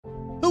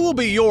Who will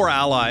be your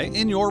ally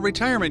in your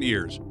retirement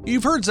years?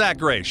 You've heard Zach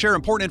Gray share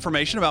important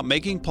information about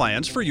making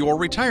plans for your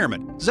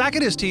retirement. Zach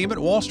and his team at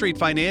Wall Street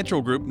Financial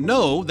Group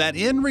know that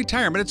in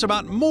retirement it's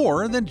about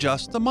more than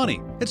just the money.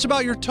 It's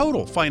about your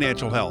total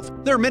financial health.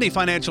 There are many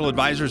financial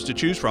advisors to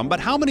choose from, but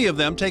how many of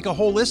them take a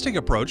holistic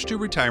approach to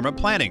retirement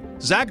planning?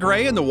 Zach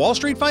Gray and the Wall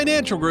Street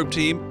Financial Group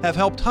team have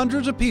helped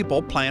hundreds of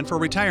people plan for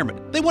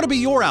retirement. They want to be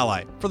your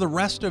ally for the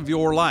rest of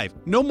your life.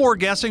 No more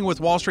guessing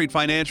with Wall Street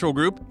Financial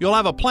Group. You'll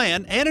have a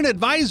plan and an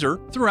advisor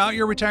throughout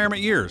your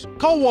retirement years.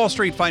 Call Wall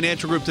Street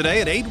Financial Group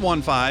today at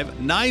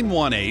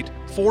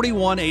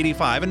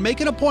 815-918-4185 and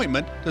make an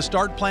appointment to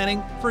start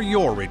planning for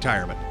your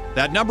retirement.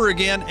 That number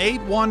again,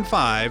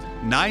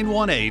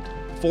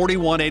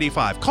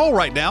 815-918-4185. Call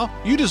right now.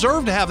 You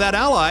deserve to have that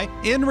ally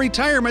in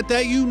retirement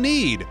that you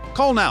need.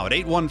 Call now at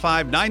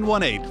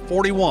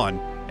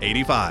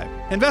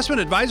 815-918-4185. Investment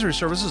advisory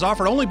services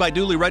offered only by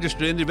duly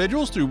registered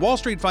individuals through Wall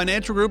Street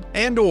Financial Group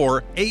and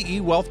or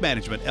AE Wealth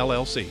Management,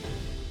 LLC.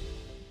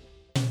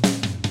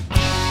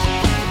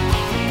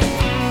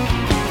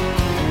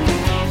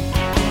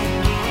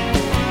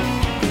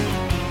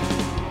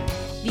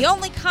 The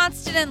only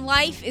constant in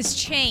life is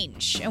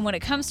change. And when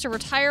it comes to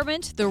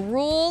retirement, the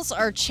rules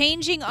are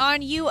changing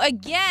on you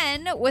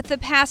again with the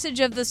passage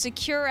of the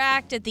Secure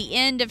Act at the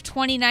end of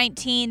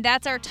 2019.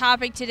 That's our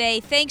topic today.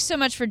 Thanks so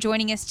much for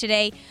joining us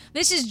today.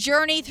 This is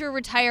Journey Through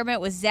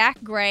Retirement with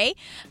Zach Gray.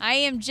 I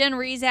am Jen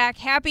Rezac,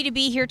 happy to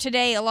be here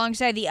today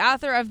alongside the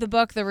author of the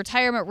book, The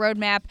Retirement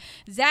Roadmap.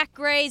 Zach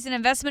Gray is an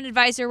investment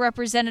advisor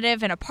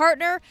representative and a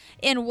partner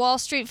in Wall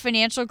Street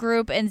Financial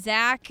Group. And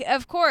Zach,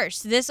 of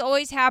course, this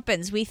always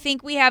happens. We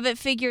think we have it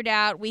figured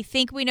out. We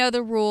think we know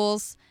the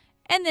rules,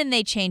 and then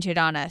they change it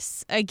on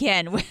us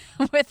again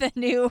with a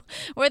new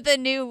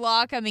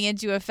law coming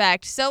into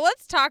effect. So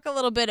let's talk a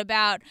little bit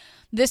about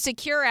the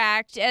Secure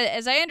Act.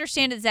 As I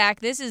understand it, Zach,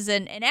 this is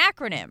an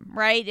acronym,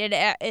 right?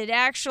 It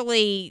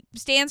actually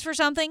stands for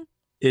something?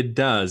 It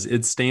does.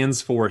 It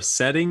stands for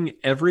Setting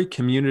Every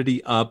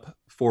Community Up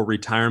for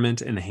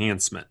Retirement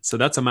Enhancement. So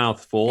that's a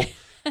mouthful.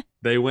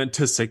 They went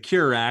to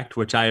Secure Act,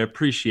 which I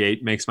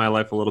appreciate, makes my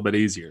life a little bit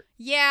easier.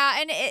 Yeah,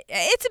 and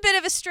it's a bit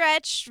of a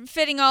stretch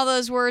fitting all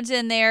those words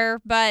in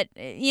there, but,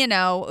 you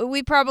know,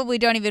 we probably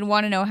don't even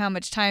want to know how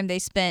much time they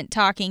spent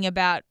talking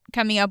about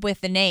coming up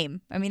with the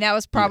name. I mean, that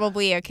was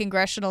probably a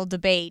congressional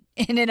debate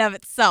in and of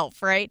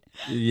itself, right?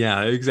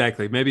 Yeah,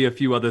 exactly. Maybe a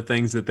few other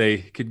things that they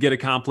could get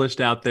accomplished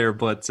out there,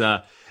 but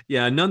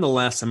yeah,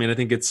 nonetheless, I mean, I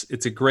think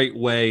it's a great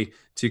way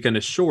to kind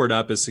of shore it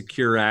up as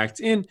Secure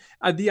Act. And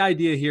the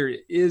idea here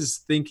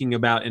is thinking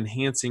about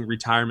enhancing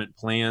retirement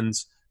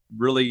plans,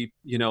 really,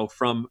 you know,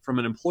 from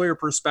an employer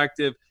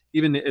perspective,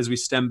 even as we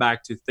stem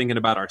back to thinking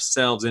about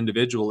ourselves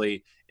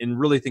individually and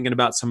really thinking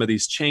about some of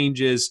these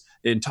changes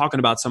and talking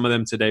about some of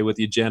them today with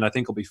you, Jen, I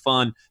think will be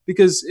fun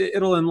because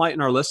it'll enlighten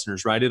our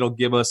listeners, right? It'll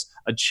give us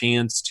a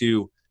chance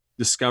to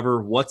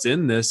discover what's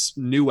in this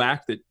new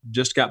act that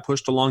just got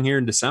pushed along here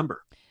in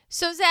December.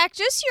 So, Zach,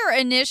 just your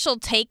initial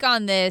take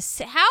on this,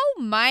 how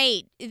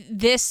might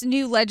this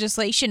new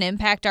legislation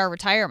impact our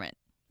retirement?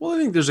 Well, I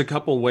think there's a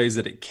couple of ways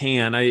that it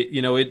can.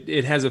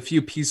 It has a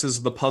few pieces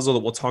of the puzzle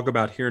that we'll talk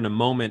about here in a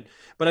moment,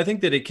 but I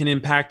think that it can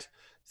impact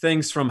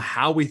things from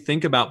how we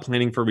think about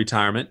planning for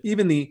retirement,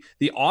 even the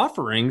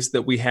offerings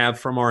that we have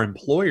from our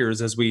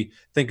employers as we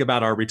think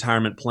about our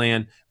retirement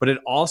plan, but it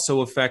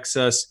also affects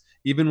us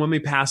even when we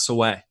pass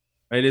away,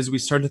 right? As we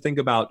start to think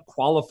about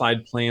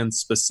qualified plans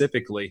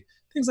specifically,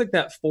 things like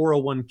that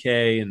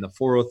 401k and the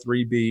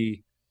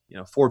 403b,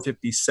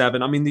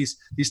 457. I mean, these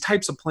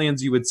types of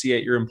plans you would see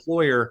at your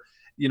employer,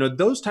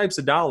 those types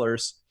of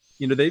dollars,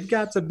 they've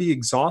got to be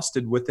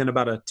exhausted within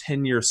about a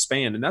 10-year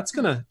span. And that's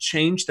going to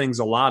change things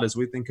a lot as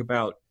we think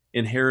about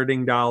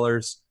inheriting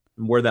dollars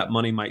and where that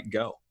money might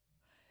go.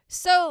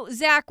 So,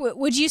 Zach,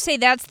 would you say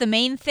that's the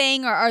main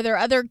thing, or are there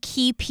other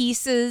key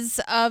pieces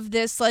of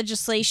this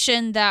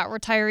legislation that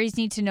retirees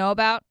need to know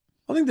about?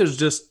 I think there's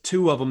just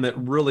two of them that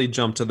really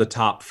jump to the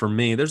top for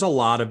me. There's a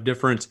lot of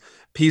different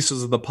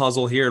pieces of the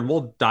puzzle here, and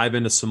we'll dive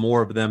into some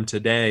more of them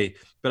today.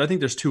 But I think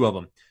there's two of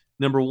them.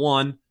 Number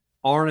one,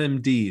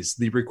 RMDs,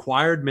 the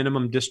required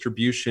minimum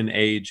distribution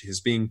age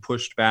is being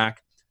pushed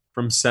back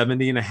from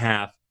 70 and a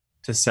half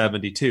to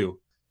 72.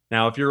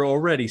 Now, if you're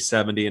already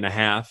 70 and a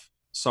half,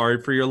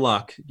 sorry for your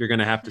luck, you're going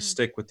to have to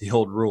stick with the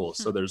old rules.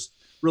 So there's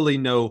really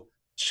no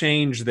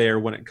change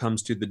there when it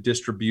comes to the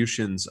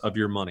distributions of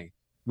your money.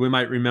 We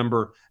might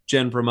remember,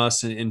 Jen, from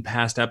us in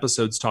past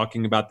episodes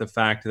talking about the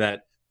fact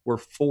that we're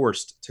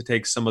forced to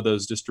take some of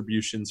those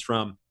distributions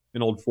from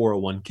an old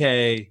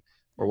 401k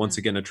or once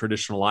again, a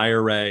traditional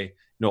IRA,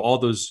 all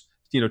those,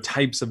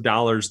 types of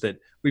dollars that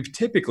we've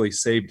typically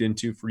saved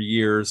into for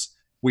years.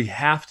 We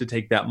have to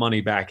take that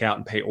money back out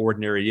and pay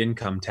ordinary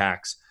income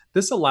tax.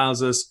 This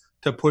allows us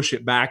to push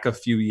it back a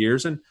few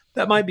years, and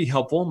that might be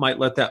helpful, might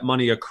let that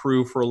money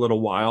accrue for a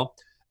little while.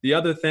 The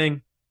other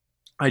thing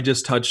I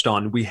just touched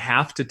on, we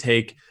have to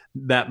take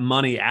that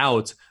money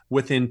out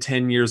within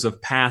 10 years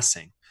of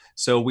passing.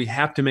 So we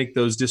have to make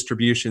those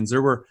distributions.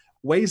 There were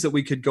ways that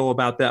we could go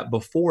about that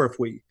before if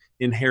we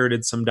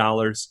inherited some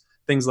dollars.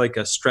 things like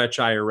a stretch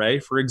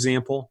IRA, for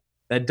example,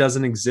 that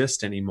doesn't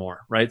exist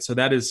anymore, right? So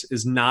that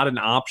is not an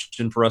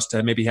option for us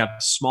to maybe have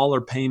smaller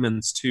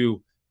payments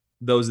to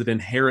those that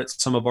inherit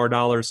some of our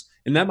dollars.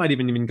 And that might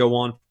even go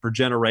on for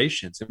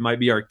generations. It might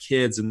be our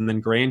kids and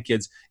then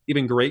grandkids,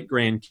 even great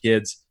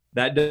grandkids.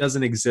 That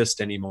doesn't exist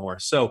anymore.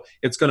 So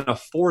it's going to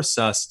force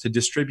us to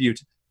distribute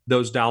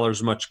those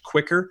dollars much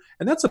quicker.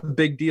 And that's a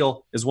big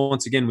deal, is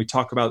once again, we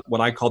talk about what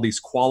I call these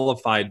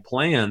qualified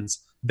plans.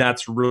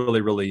 That's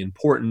really, really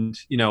important,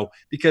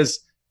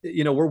 because,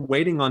 we're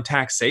waiting on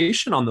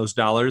taxation on those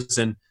dollars.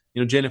 And,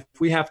 Jen, if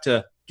we have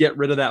to get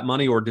rid of that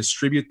money or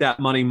distribute that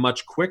money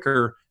much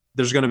quicker,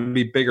 there's going to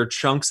be bigger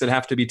chunks that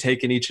have to be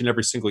taken each and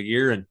every single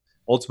year. And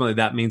ultimately,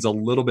 that means a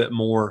little bit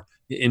more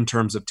in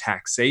terms of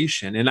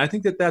taxation. And I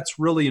think that that's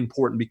really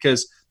important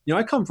because,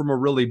 I come from a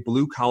really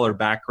blue collar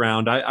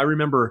background. I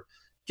remember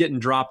getting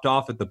dropped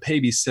off at the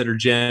babysitter,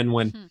 Jen,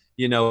 when,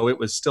 it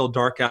was still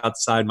dark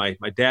outside. My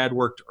dad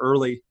worked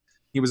early.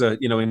 He was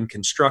in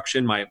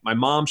construction. My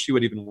mom, she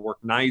would even work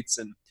nights,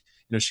 and,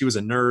 she was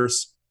a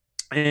nurse.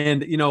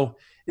 And,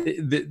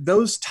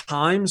 those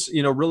times,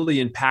 really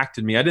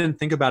impacted me. I didn't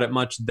think about it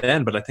much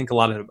then, but I think a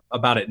lot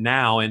about it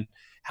now, and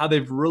how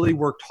they've really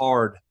worked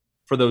hard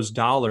for those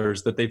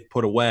dollars that they've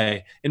put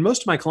away. And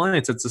most of my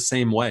clients, it's the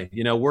same way.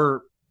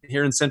 We're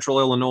here in Central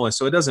Illinois,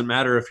 so it doesn't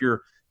matter if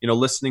you're,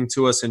 listening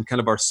to us in kind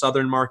of our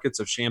southern markets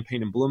of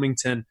Champaign and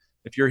Bloomington,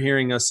 if you're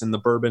hearing us in the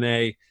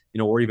Bourbonnais,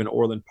 or even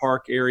Orland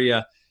Park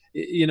area,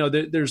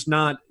 there's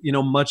not,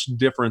 much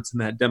difference in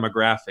that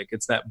demographic.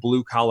 It's that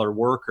blue collar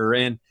worker.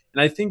 And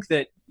I think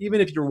that even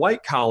if you're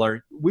white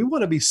collar, we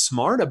want to be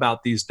smart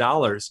about these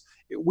dollars.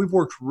 We've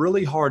worked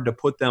really hard to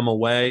put them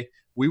away.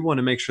 We want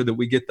to make sure that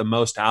we get the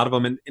most out of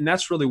them. And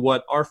that's really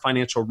what our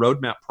financial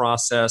roadmap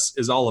process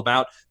is all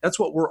about. That's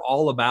what we're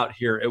all about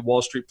here at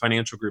Wall Street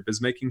Financial Group,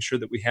 is making sure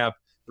that we have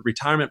the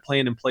retirement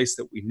plan in place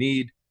that we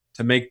need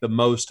to make the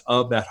most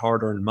of that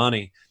hard-earned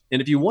money.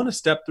 And if you want to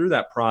step through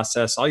that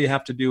process, all you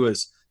have to do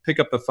is pick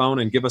up the phone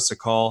and give us a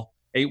call.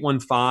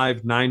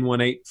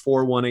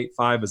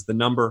 815-918-4185 is the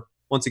number.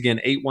 Once again,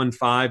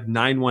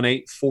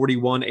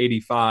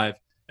 815-918-4185.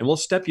 And we'll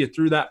step you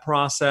through that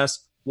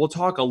process. We'll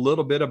talk a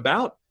little bit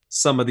about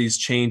some of these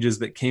changes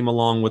that came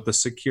along with the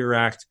Secure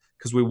Act,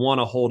 because we want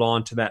to hold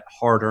on to that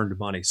hard-earned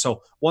money.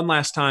 So one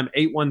last time,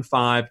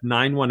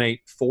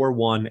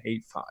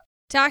 815-918-4185.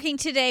 Talking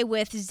today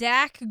with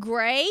Zach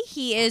Gray.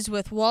 He is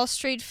with Wall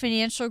Street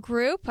Financial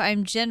Group.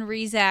 I'm Jen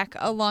Rezac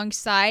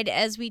alongside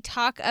as we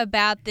talk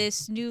about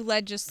this new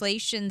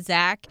legislation,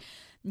 Zach.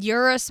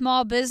 You're a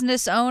small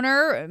business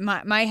owner.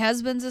 My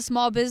husband's a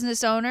small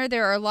business owner.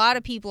 There are a lot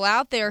of people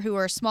out there who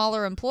are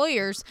smaller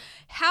employers.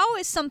 How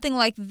is something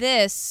like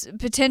this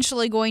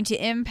potentially going to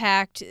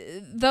impact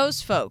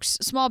those folks,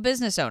 small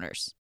business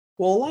owners?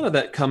 Well, a lot of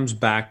that comes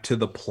back to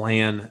the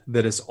plan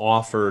that is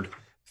offered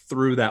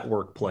through that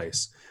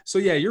workplace. So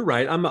yeah, you're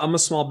right. I'm a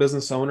small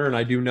business owner, and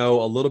I do know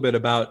a little bit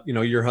about,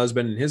 your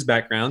husband and his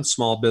background,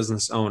 small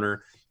business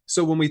owner.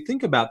 So when we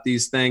think about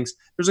these things,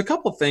 there's a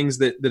couple things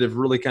that have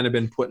really kind of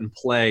been put in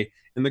play.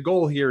 And the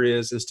goal here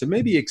is to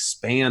maybe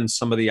expand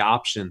some of the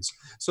options.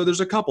 So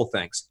there's a couple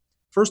things.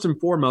 First and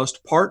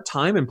foremost,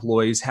 part-time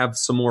employees have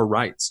some more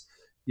rights.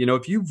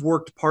 If you've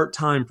worked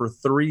part-time for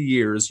 3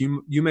 years,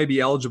 you may be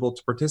eligible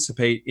to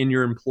participate in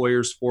your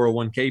employer's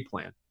 401k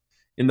plan.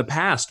 In the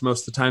past,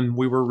 most of the time,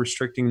 we were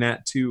restricting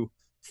that to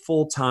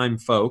full-time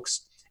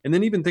folks. And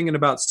then even thinking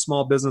about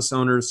small business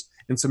owners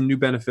and some new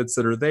benefits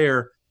that are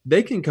there,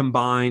 they can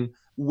combine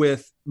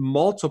with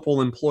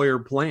multiple employer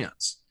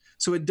plans.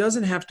 So it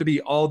doesn't have to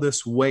be all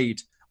this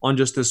weight on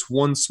just this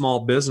one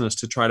small business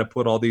to try to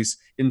put all these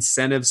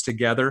incentives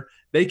together.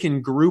 They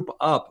can group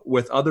up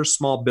with other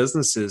small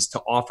businesses to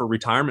offer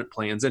retirement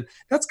plans. And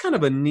that's kind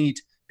of a neat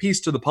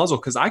piece to the puzzle,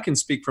 because I can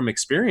speak from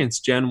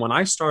experience, Jen. When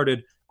I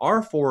started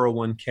our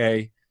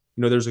 401k,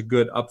 there's a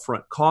good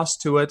upfront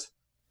cost to it.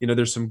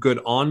 There's some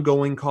good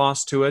ongoing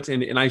cost to it.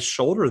 And I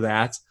shoulder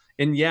that.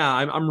 And yeah,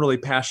 I'm really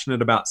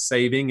passionate about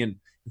saving. And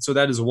so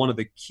that is one of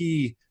the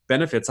key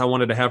benefits I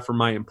wanted to have for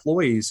my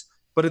employees.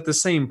 But at the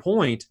same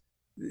point,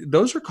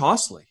 those are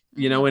costly,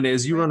 and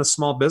as you run a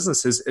small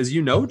business, as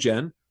you know,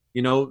 Jen,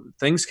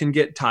 things can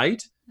get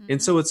tight. Mm-hmm.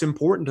 And so it's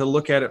important to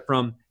look at it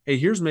from, hey,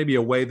 here's maybe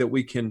a way that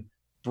we can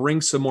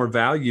bring some more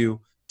value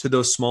to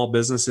those small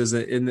businesses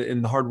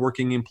in the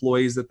hardworking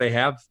employees that they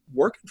have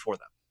working for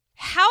them.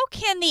 How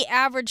can the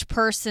average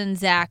person,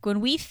 Zach, when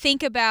we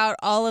think about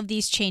all of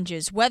these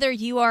changes, whether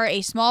you are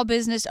a small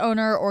business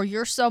owner or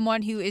you're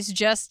someone who is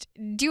just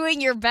doing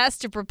your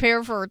best to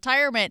prepare for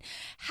retirement,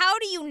 how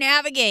do you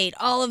navigate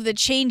all of the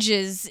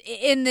changes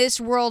in this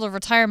world of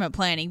retirement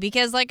planning?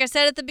 Because like I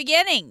said at the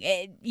beginning,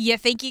 you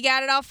think you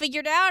got it all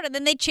figured out, and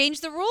then they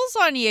change the rules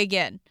on you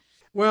again.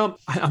 Well,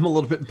 I'm a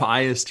little bit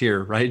biased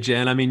here, right,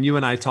 Jen? I mean, you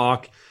and I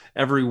talk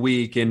every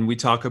week, and we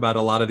talk about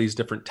a lot of these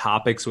different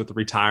topics with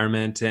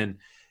retirement, and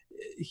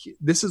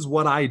this is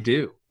what I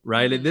do,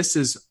 right? And this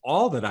is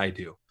all that I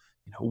do.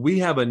 We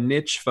have a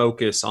niche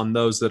focus on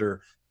those that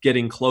are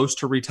getting close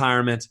to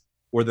retirement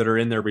or that are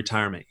in their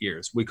retirement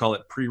years. We call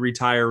it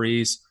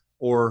pre-retirees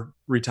or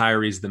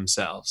retirees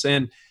themselves.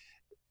 And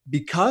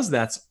because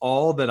that's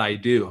all that I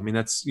do, I mean,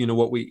 that's,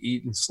 what we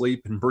eat and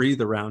sleep and breathe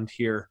around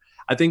here.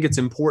 I think it's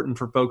important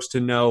for folks to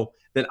know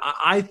that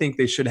I think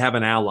they should have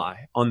an ally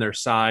on their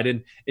side.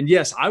 And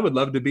yes, I would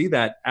love to be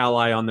that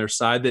ally on their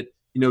side that,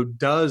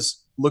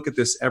 does look at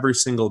this every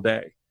single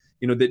day,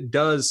 that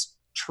does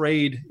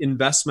trade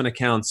investment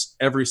accounts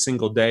every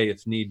single day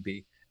if need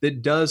be,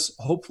 that does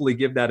hopefully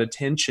give that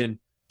attention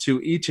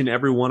to each and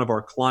every one of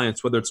our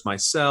clients, whether it's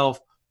myself,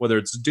 whether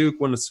it's Duke,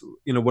 when it's,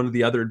 one of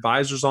the other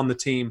advisors on the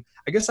team.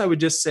 I guess I would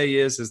just say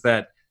is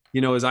that,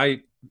 as I,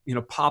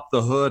 popped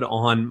the hood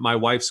on my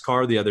wife's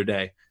car the other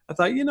day, I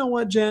thought, you know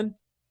what, Jen,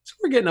 so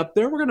we're getting up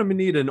there. We're going to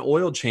need an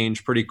oil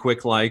change pretty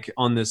quick, like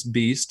on this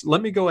beast.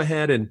 Let me go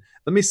ahead and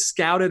let me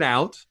scout it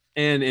out.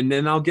 And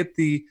then I'll get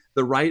the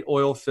right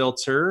oil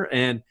filter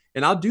and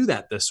I'll do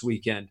that this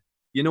weekend.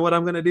 You know what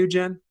I'm going to do,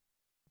 Jen?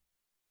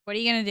 What are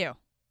you going to do?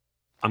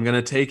 I'm going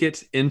to take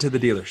it into the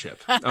dealership,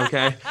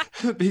 okay?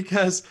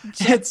 Because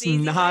it's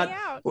not,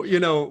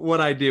 what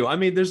I do. I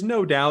mean, there's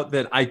no doubt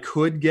that I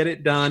could get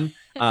it done.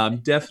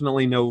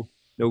 Definitely no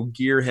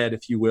gearhead,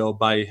 if you will,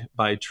 by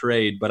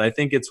trade. But I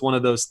think it's one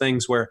of those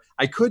things where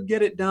I could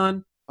get it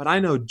done, but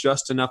I know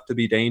just enough to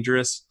be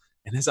dangerous.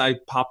 And as I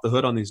pop the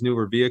hood on these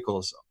newer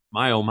vehicles,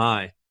 my, oh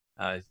my,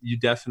 you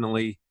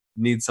definitely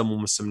need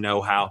someone with some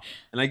know-how.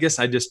 And I guess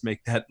I just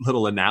make that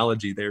little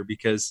analogy there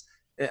because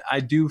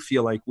I do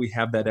feel like we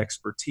have that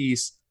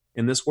expertise,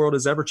 and this world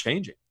is ever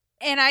changing.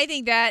 And I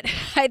think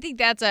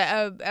that's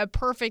a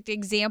perfect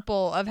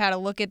example of how to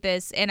look at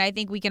this, and I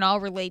think we can all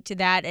relate to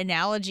that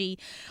analogy.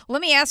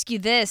 Let me ask you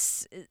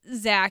this,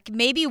 Zach.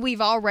 Maybe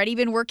we've already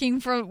been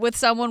working with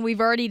someone.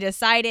 We've already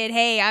decided,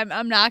 hey,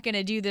 I'm not going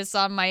to do this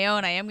on my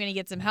own. I am going to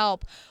get some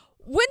help.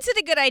 When's it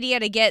a good idea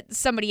to get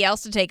somebody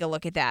else to take a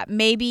look at that?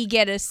 Maybe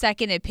get a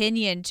second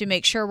opinion to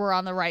make sure we're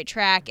on the right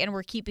track and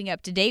we're keeping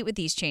up to date with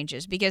these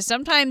changes. Because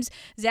sometimes,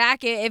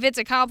 Zach, if it's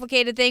a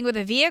complicated thing with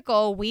a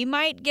vehicle, we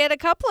might get a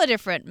couple of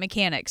different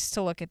mechanics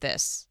to look at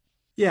this.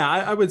 Yeah,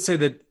 I would say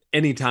that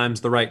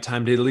anytime's the right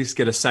time to at least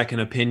get a second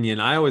opinion.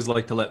 I always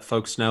like to let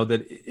folks know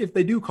that if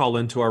they do call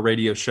into our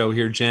radio show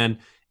here, Jen,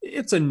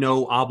 it's a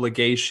no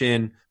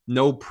obligation,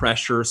 no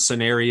pressure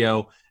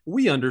scenario.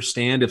 We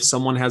understand if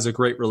someone has a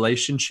great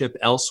relationship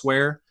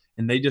elsewhere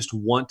and they just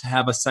want to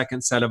have a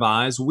second set of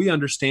eyes. We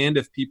understand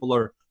if people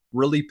are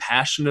really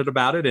passionate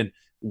about it and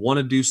want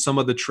to do some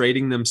of the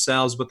trading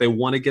themselves, but they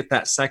want to get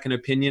that second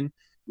opinion.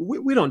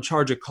 We don't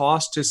charge a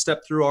cost to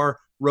step through our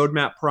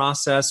roadmap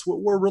process.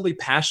 We're really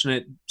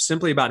passionate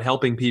simply about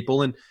helping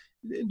people. And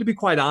to be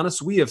quite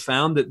honest, we have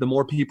found that the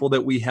more people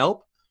that we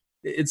help,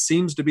 it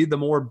seems to be the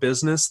more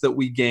business that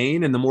we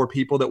gain and the more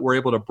people that we're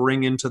able to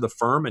bring into the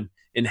firm and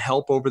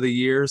help over the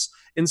years.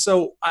 And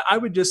so I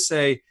would just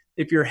say,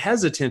 if you're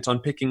hesitant on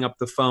picking up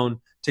the phone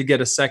to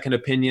get a second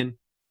opinion,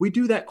 we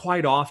do that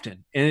quite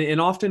often.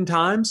 And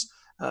oftentimes,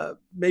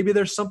 maybe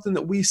there's something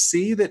that we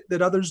see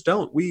that others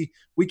don't. We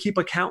keep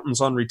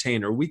accountants on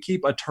retainer. We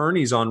keep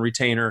attorneys on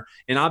retainer.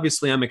 And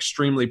obviously, I'm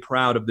extremely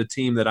proud of the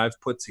team that I've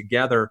put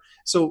together.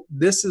 So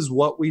this is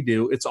what we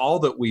do. It's all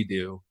that we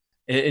do.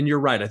 And you're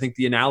right. I think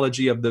the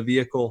analogy of the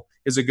vehicle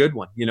is a good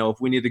one. If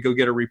we need to go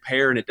get a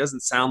repair and it doesn't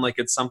sound like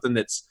it's something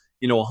that's,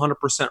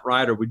 100%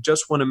 right, or we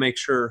just want to make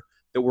sure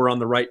that we're on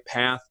the right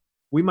path,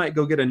 we might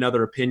go get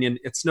another opinion.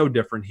 It's no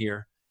different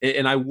here.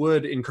 And I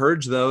would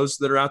encourage those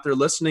that are out there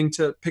listening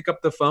to pick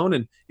up the phone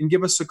and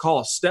give us a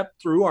call. Step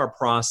through our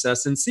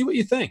process and see what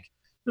you think.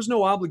 There's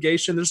no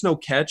obligation. There's no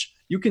catch.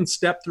 You can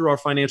step through our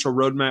financial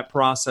roadmap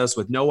process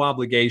with no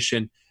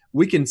obligation.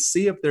 We can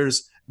see if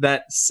there's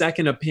that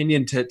second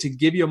opinion to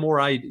give you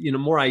more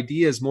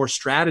ideas, more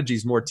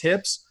strategies, more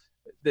tips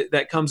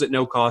that comes at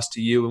no cost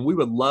to you. And we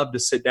would love to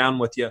sit down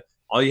with you.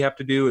 All you have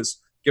to do is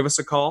give us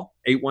a call.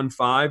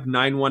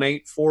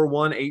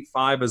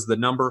 815-918-4185 is the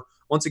number.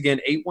 Once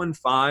again,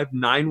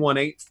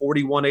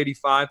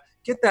 815-918-4185.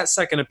 Get that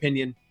second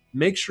opinion.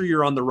 Make sure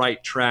you're on the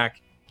right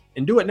track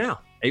and do it now.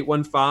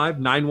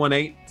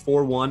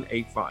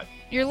 815-918-4185.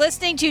 You're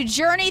listening to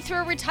Journey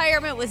Through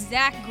Retirement with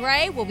Zach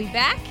Gray. We'll be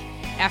back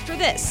after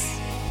this.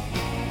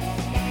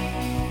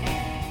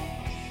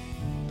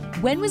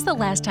 When was the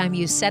last time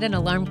you set an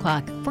alarm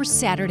clock for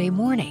Saturday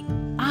morning?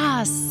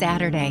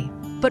 Saturday.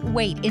 But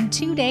wait, in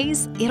 2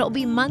 days, it'll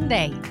be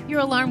Monday. Your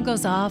alarm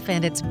goes off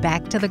and it's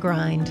back to the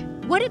grind.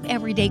 What if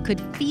every day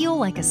could feel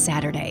like a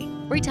Saturday?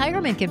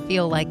 Retirement can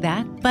feel like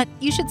that, but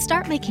you should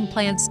start making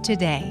plans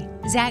today.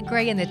 Zach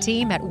Gray and the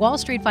team at Wall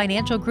Street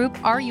Financial Group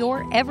are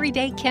your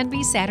everyday can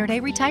be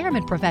Saturday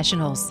retirement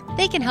professionals.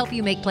 They can help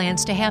you make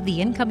plans to have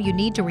the income you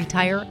need to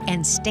retire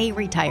and stay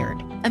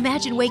retired.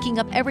 Imagine waking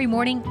up every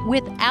morning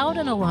without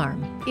an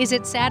alarm. Is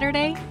it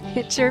Saturday?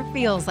 It sure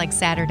feels like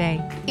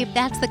Saturday. If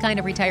that's the kind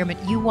of retirement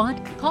you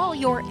want, call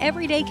your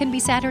Everyday Can Be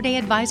Saturday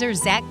advisor,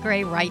 Zach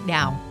Gray, right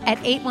now at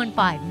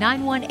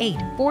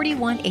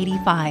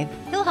 815-918-4185.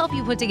 He'll help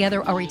you put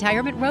together a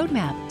retirement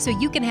roadmap so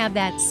you can have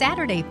that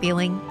Saturday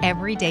feeling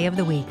every day of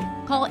the week.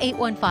 Call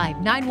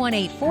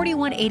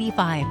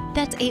 815-918-4185.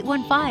 That's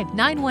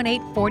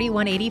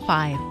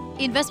 815-918-4185.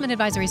 Investment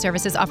advisory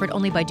services offered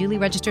only by duly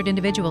registered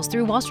individuals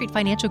through Wall Street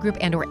Financial Group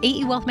and or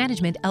AE Wealth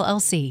Management,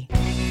 LLC.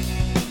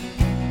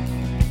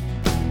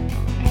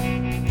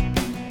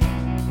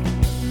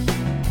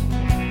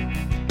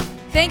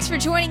 Thanks for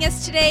joining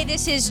us today.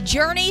 This is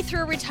Journey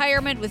Through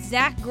Retirement with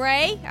Zach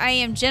Gray. I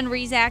am Jen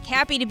Rezac,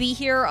 happy to be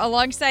here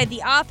alongside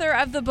the author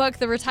of the book,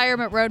 The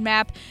Retirement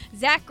Roadmap.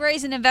 Zach Gray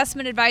is an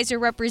investment advisor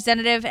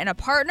representative and a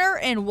partner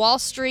in Wall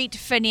Street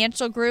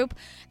Financial Group.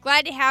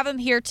 Glad to have him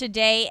here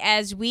today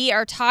as we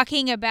are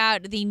talking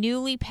about the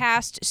newly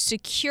passed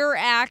Secure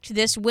Act.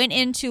 This went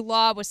into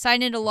law, was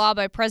signed into law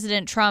by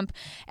President Trump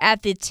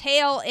at the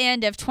tail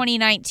end of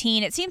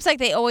 2019. It seems like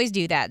they always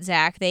do that,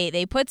 Zach.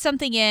 They put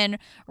something in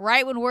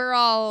right when we're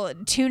all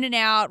tuning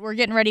out. We're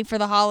getting ready for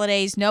the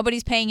holidays.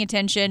 Nobody's paying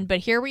attention, but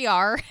here we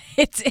are.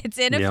 It's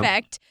in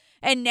effect.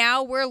 And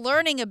now we're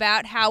learning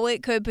about how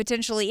it could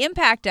potentially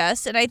impact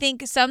us. And I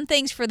think some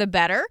things for the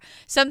better,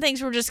 some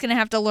things we're just going to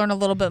have to learn a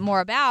little bit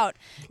more about.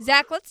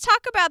 Zach, let's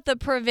talk about the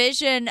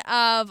provision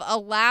of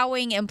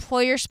allowing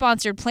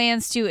employer-sponsored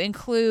plans to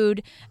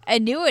include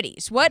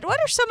annuities. What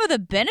are some of the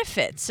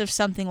benefits of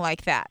something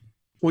like that?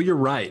 Well, you're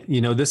right.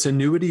 This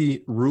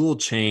annuity rule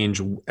change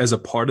as a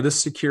part of the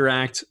Secure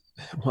Act,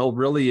 well,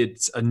 really,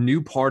 it's a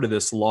new part of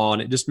this law,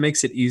 and it just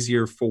makes it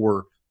easier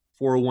for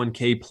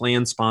 401k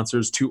plan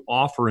sponsors to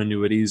offer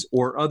annuities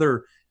or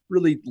other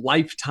really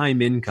lifetime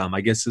income,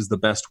 I guess is the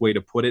best way to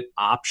put it,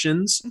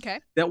 options. Okay.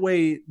 That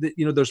way,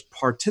 those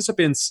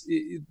participants,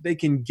 they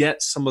can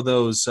get some of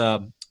those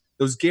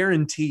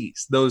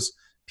guarantees, those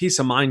peace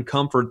of mind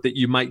comfort that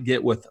you might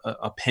get with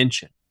a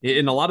pension.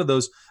 And a lot of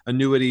those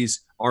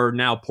annuities are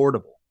now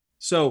portable.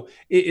 So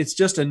it's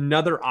just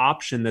another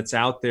option that's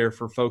out there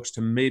for folks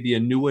to maybe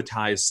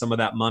annuitize some of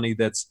that money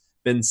that's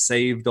been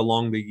saved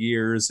along the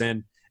years.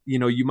 And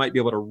you might be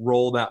able to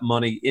roll that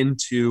money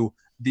into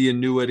the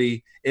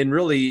annuity, and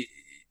really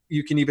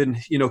you can even,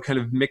 kind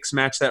of mix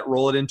match that,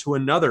 roll it into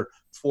another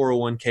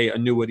 401k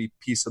annuity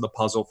piece of the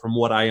puzzle from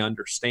what I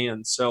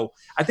understand. So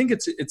I think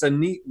it's a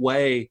neat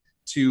way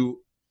to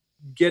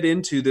get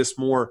into this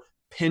more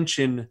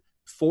pension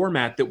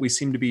format that we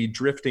seem to be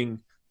drifting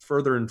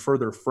further and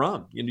further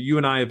from. You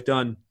and I have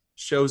done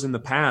shows in the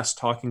past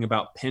talking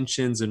about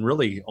pensions and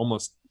really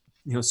almost,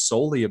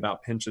 solely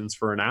about pensions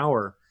for an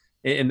hour.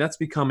 And that's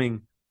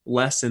becoming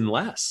less and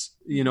less,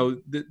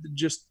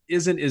 just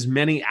isn't as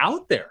many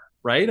out there,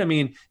 right? I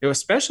mean,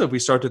 especially if we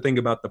start to think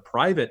about the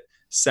private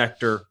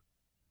sector,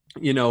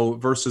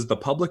 versus the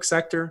public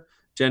sector,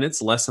 Jen,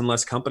 it's less and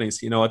less companies.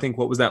 I think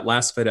what was that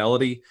last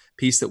Fidelity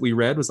piece that we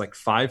read was like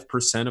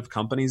 5% of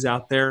companies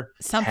out there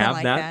something have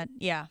like that.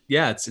 Yeah.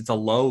 Yeah, it's a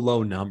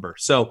low number.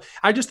 So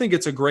I just think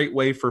it's a great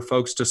way for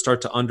folks to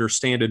start to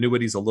understand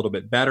annuities a little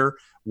bit better.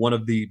 One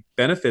of the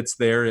benefits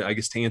there, I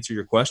guess, to answer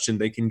your question,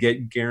 they can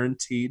get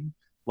guaranteed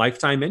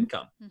lifetime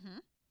income. Mm-hmm.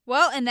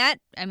 Well, and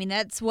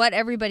that's what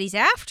everybody's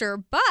after.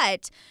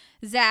 But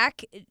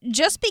Zach,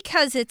 just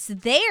because it's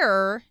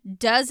there,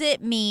 does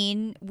it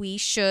mean we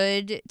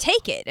should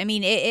take it? I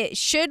mean,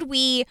 should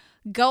we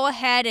go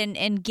ahead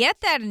and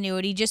get that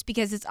annuity just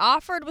because it's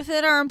offered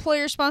within our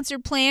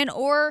employer-sponsored plan,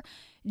 or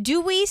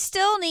do we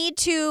still need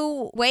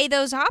to weigh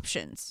those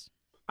options?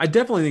 I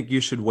definitely think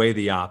you should weigh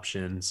the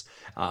options.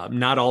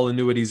 Not all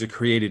annuities are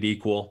created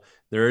equal.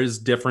 There is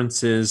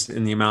differences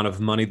in the amount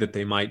of money that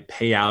they might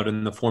pay out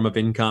in the form of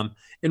income.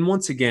 And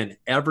once again,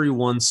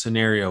 everyone's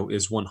scenario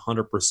is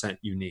 100%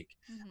 unique.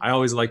 Mm-hmm. I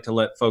always like to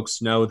let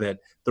folks know that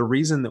the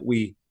reason that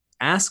we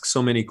ask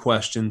so many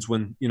questions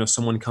when,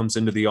 someone comes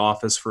into the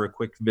office for a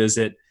quick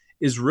visit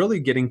is really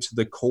getting to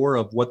the core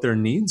of what their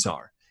needs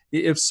are.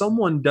 If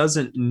someone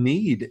doesn't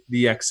need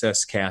the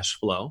excess cash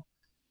flow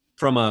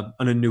from an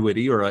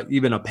annuity or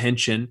even a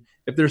pension,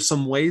 if there's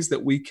some ways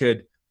that we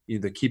could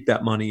either keep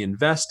that money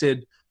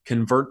invested,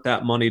 convert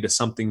that money to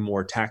something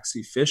more tax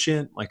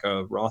efficient, like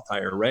a Roth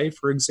IRA,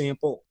 for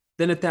example,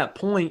 then at that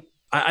point,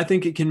 I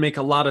think it can make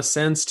a lot of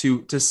sense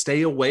to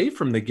stay away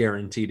from the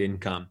guaranteed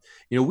income.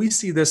 We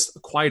see this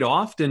quite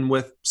often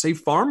with, say,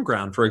 farm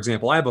ground, for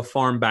example. I have a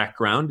farm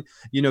background.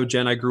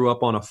 Jen, I grew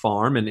up on a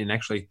farm and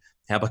actually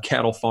have a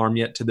cattle farm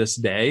yet to this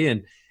day.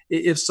 And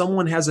if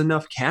someone has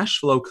enough cash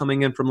flow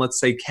coming in from, let's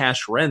say,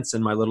 cash rents,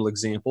 in my little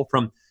example,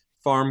 from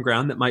farm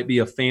ground that might be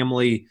a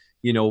family,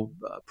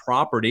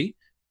 property,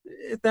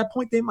 at that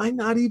point, they might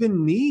not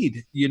even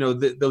need,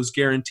 those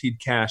guaranteed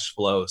cash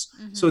flows.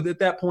 Mm-hmm. So at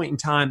that point in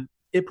time,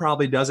 it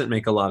probably doesn't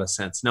make a lot of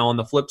sense. Now, on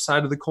the flip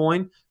side of the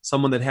coin,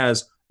 someone that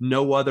has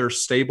no other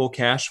stable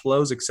cash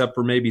flows except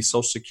for maybe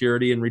Social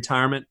Security and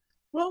retirement,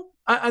 well,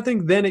 I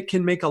think then it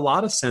can make a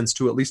lot of sense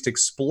to at least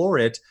explore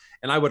it.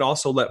 And I would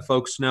also let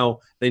folks know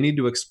they need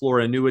to explore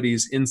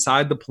annuities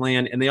inside the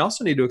plan, and they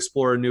also need to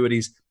explore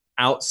annuities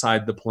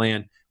outside the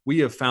plan. We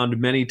have found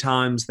many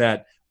times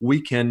that we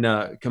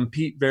can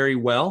compete very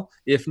well,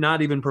 if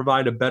not even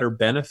provide a better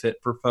benefit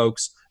for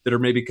folks that are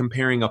maybe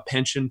comparing a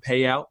pension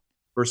payout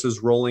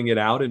versus rolling it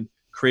out and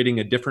creating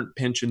a different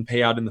pension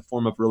payout in the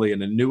form of really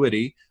an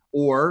annuity,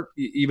 or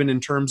even in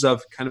terms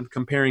of kind of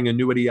comparing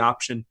annuity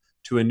option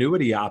to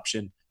annuity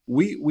option.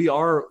 we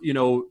are,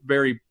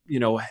 very,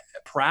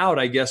 proud,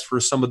 I guess, for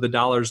some of the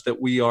dollars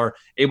that we are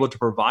able to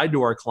provide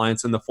to our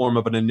clients in the form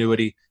of an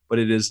annuity, but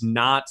it is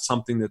not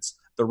something that's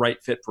the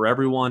right fit for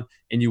everyone.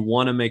 And you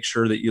want to make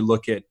sure that you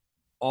look at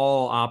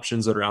all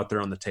options that are out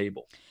there on the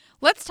table.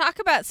 Let's talk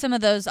about some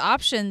of those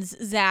options,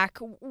 Zach.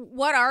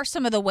 What are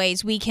some of the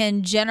ways we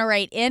can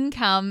generate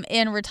income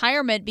in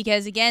retirement?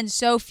 Because again,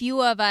 so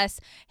few of us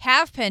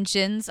have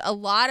pensions. A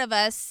lot of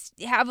us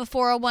have a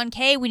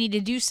 401k. We need to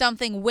do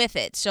something with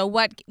it. So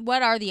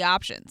what are the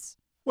options?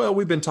 Well,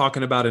 we've been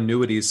talking about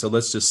annuities, so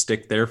let's just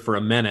stick there for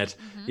a minute.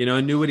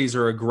 Annuities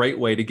are a great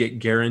way to get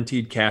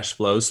guaranteed cash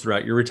flows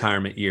throughout your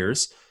retirement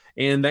years.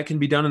 And that can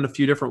be done in a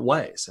few different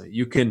ways.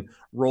 You can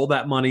roll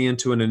that money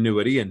into an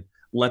annuity and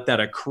let that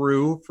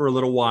accrue for a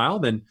little while,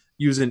 then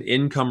use an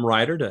income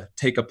rider to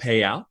take a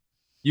payout.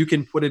 You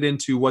can put it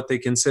into what they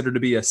consider to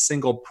be a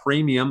single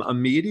premium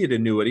immediate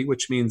annuity,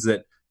 which means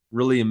that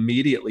really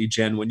immediately,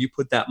 Jen, when you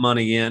put that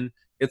money in,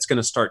 it's going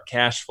to start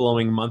cash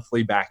flowing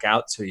monthly back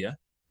out to you.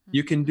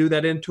 You can do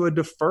that into a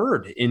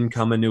deferred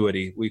income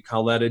annuity. We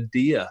call that a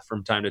DIA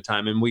from time to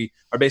time. And we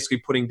are basically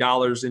putting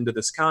dollars into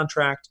this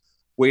contract,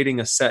 waiting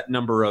a set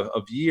number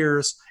of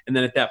years. And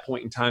then at that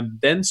point in time,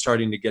 then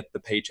starting to get the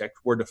paycheck.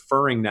 We're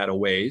deferring that a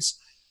ways.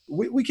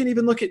 We can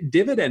even look at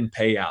dividend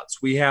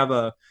payouts. We have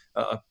an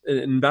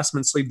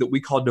investment sleeve that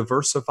we call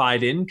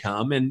diversified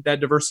income. And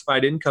that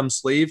diversified income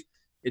sleeve,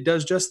 it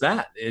does just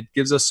that. It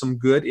gives us some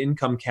good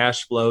income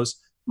cash flows,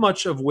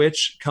 much of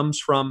which comes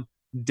from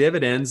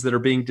dividends that are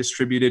being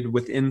distributed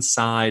with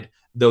inside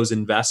those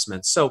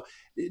investments. So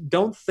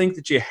don't think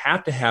that you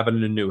have to have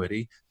an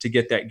annuity to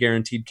get that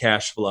guaranteed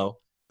cash flow,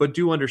 but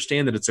do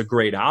understand that it's a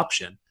great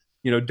option.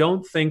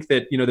 Don't think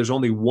that, there's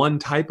only one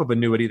type of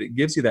annuity that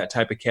gives you that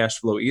type of cash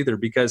flow either,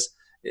 because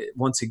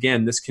once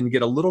again, this can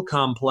get a little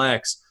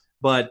complex,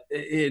 but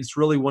it's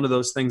really one of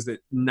those things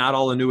that not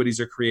all annuities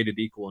are created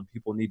equal, and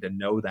people need to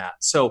know that.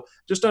 So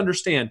just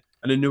understand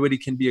an annuity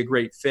can be a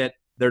great fit.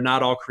 They're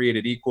not all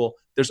created equal.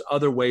 There's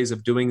other ways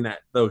of doing that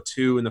though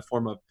too, in the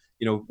form of,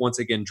 once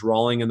again,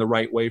 drawing in the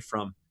right way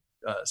from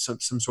some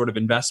sort of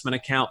investment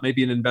account,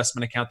 maybe an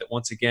investment account that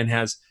once again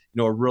has,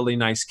 a really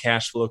nice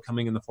cash flow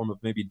coming in the form of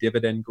maybe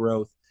dividend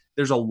growth.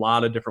 There's a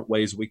lot of different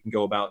ways we can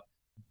go about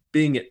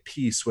being at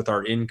peace with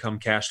our income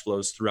cash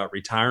flows throughout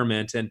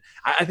retirement. And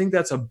I think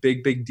that's a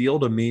big, big deal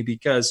to me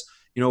because,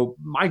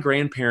 my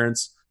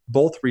grandparents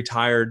both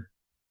retired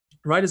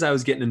right as I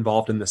was getting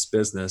involved in this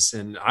business.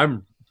 And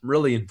I'm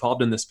really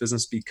involved in this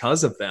business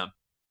because of them.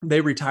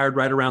 They retired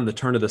right around the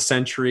turn of the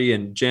century.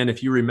 And Jen,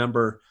 if you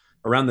remember,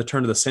 around the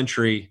turn of the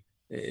century,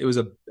 it was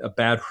a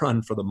bad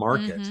run for the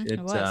market. It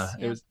was. I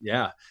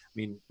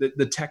mean,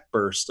 the tech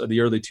burst of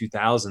the early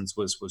 2000s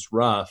was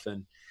rough.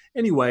 And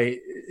anyway,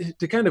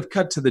 to kind of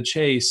cut to the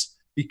chase,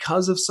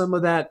 because of some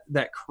of that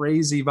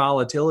crazy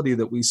volatility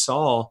that we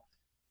saw,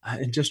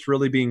 and just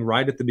really being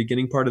right at the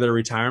beginning part of their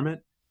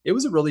retirement, it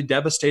was a really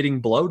devastating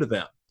blow to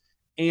them.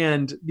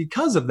 And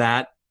because of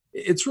that,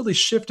 it's really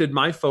shifted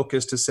my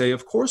focus to say,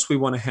 of course, we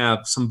want to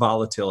have some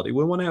volatility.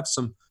 We want to have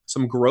some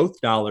growth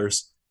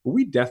dollars. But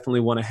we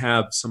definitely want to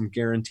have some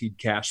guaranteed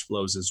cash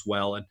flows as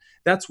well. And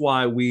that's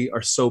why we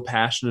are so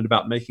passionate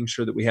about making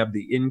sure that we have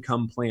the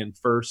income plan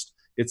first.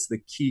 It's the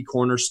key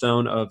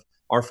cornerstone of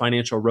our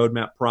financial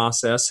roadmap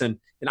process. And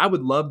I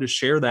would love to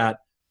share that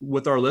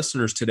with our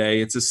listeners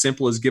today. It's as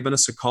simple as giving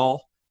us a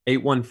call.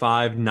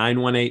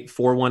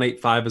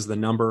 815-918-4185 is the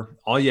number.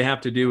 All you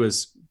have to do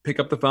is pick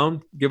up the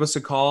phone, give us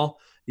a call.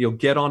 You'll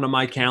get onto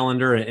my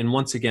calendar. And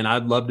once again,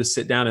 I'd love to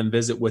sit down and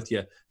visit with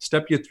you,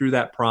 step you through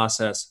that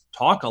process,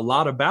 talk a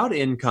lot about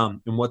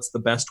income and what's the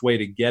best way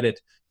to get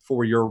it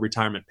for your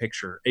retirement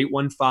picture.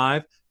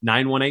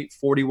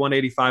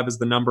 815-918-4185 is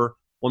the number.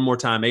 One more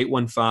time,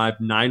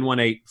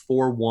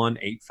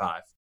 815-918-4185.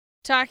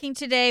 Talking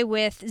today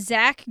with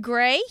Zach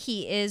Gray.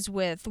 He is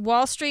with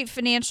Wall Street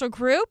Financial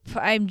Group.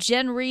 I'm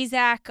Jen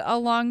Rezac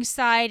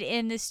alongside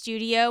in the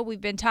studio. We've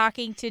been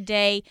talking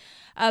today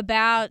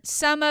about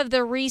some of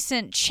the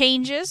recent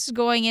changes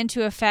going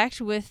into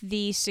effect with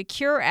the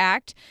Secure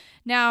Act.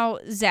 Now,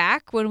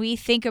 Zach, when we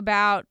think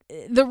about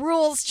the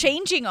rules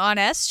changing on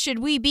us, should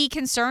we be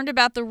concerned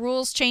about the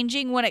rules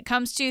changing when it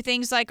comes to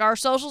things like our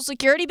Social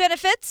Security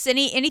benefits?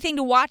 Anything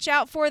to watch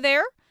out for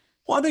there?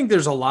 Well, I think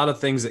there's a lot of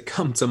things that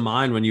come to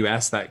mind when you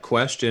ask that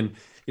question.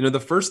 The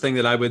first thing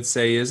that I would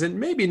say is, and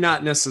maybe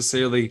not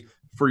necessarily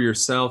for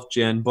yourself,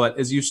 Jen, but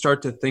as you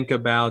start to think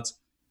about,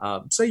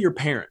 say, your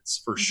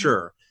parents, for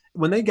sure,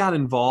 when they got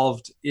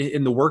involved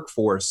in the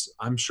workforce,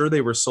 I'm sure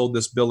they were sold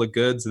this bill of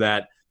goods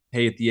that,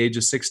 hey, at the age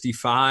of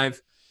 65,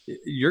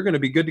 you're going to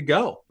be good to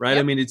go, right? Yep.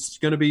 I mean,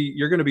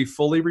 you're going to be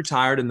fully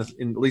retired at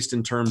least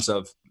in terms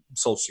of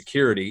Social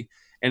Security.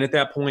 And at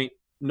that point,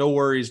 no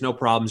worries, no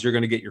problems. You're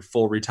going to get your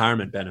full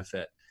retirement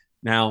benefit.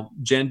 Now,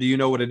 Jen, do you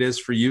know what it is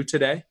for you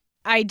today?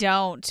 I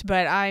don't,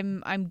 but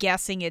I'm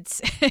guessing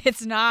it's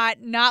not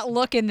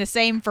looking the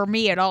same for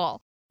me at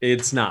all.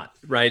 It's not,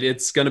 right?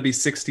 It's going to be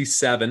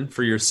 67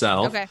 for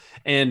yourself. Okay.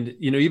 And,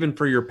 even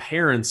for your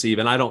parents,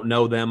 even, I don't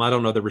know them. I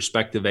don't know their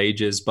respective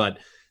ages, but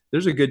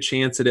there's a good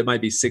chance that it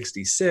might be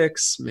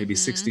 66, maybe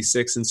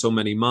 66 in so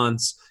many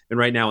months. And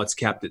right now it's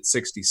capped at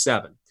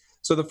 67.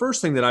 So the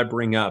first thing that I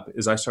bring up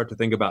is I start to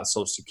think about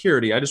Social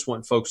Security. I just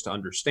want folks to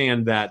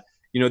understand that,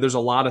 there's a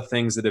lot of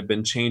things that have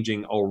been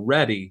changing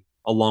already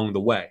along the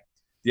way.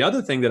 The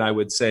other thing that I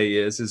would say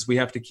is we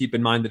have to keep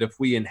in mind that if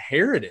we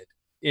inherited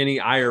any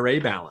IRA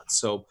balance,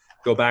 so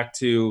go back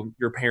to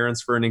your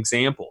parents for an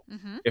example,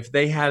 if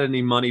they had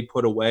any money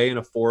put away in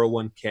a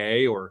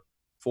 401k or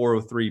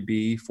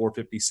 403b,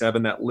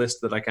 457, that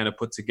list that I kind of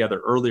put together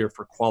earlier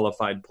for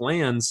qualified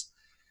plans,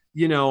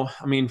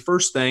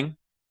 first thing,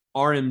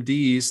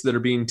 RMDs that are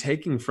being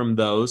taken from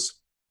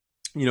those,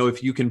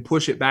 if you can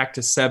push it back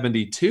to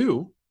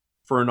 72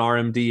 for an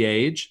RMD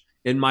age,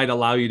 it might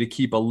allow you to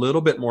keep a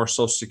little bit more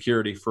Social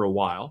Security for a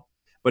while.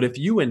 But if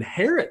you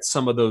inherit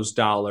some of those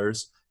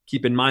dollars,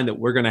 keep in mind that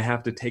we're going to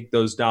have to take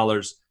those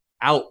dollars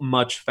out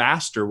much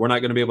faster. We're not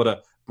going to be able to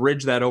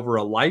bridge that over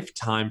a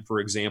lifetime, for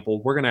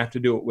example. We're going to have to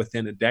do it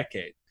within a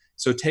decade.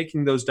 So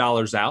taking those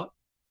dollars out,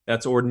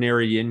 that's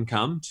ordinary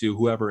income to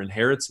whoever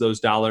inherits those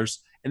dollars.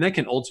 And that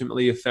can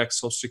ultimately affect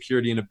Social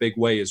Security in a big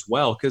way as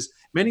well, because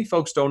many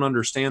folks don't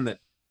understand that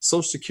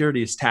Social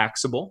Security is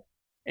taxable,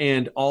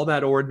 and all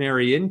that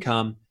ordinary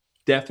income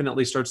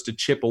definitely starts to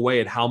chip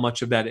away at how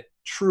much of that it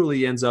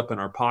truly ends up in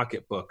our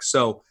pocketbook.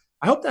 So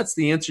I hope that's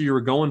the answer you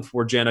were going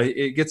for, Jenna.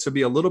 It gets to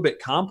be a little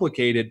bit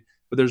complicated,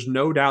 but there's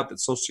no doubt that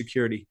Social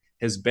Security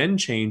has been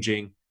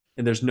changing,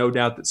 and there's no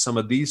doubt that some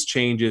of these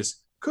changes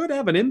could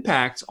have an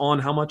impact on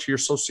how much of your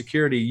Social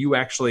Security you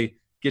actually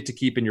get to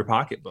keep in your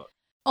pocketbook.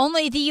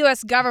 Only the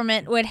U.S.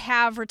 government would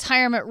have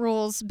retirement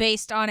rules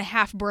based on a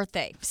half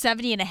birthday,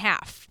 70 and a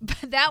half.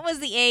 But that was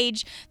the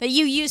age that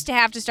you used to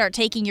have to start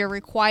taking your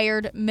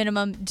required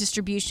minimum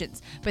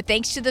distributions. But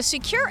thanks to the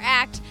Secure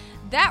Act,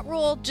 that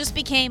rule just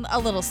became a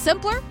little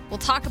simpler. We'll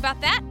talk about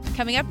that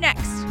coming up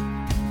next.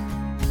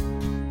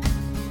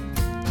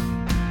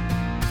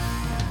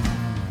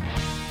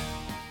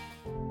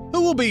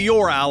 Who will be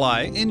your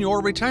ally in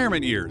your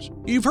retirement years?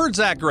 You've heard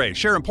Zach Gray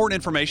share important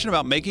information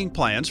about making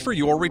plans for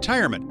your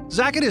retirement.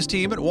 Zach and his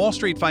team at Wall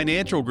Street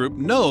Financial Group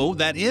know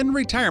that in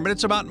retirement,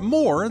 it's about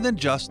more than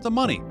just the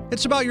money.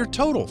 It's about your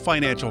total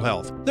financial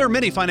health. There are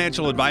many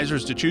financial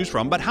advisors to choose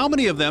from, but how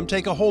many of them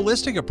take a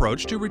holistic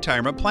approach to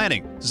retirement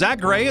planning? Zach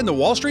Gray and the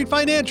Wall Street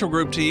Financial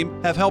Group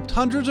team have helped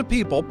hundreds of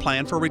people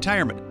plan for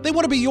retirement. They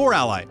want to be your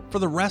ally for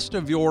the rest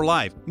of your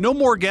life. No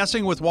more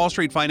guessing with Wall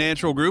Street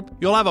Financial Group.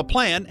 You'll have a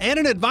plan and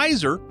an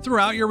advisor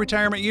throughout your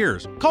retirement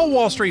years. Call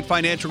Wall Street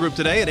Financial Group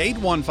today at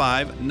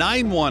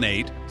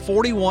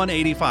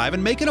 815-918-4185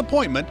 and make an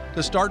appointment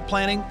to start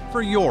planning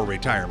for your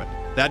retirement.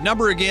 That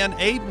number again,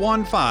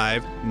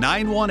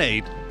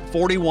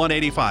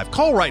 815-918-4185.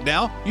 Call right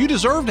now. You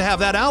deserve to have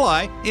that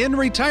ally in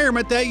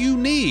retirement that you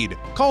need.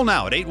 Call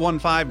now at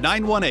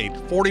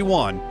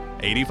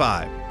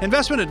 815-918-4185.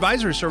 Investment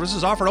advisory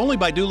services offered only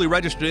by duly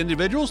registered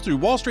individuals through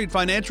Wall Street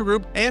Financial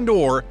Group and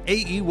or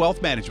AE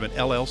Wealth Management,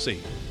 LLC.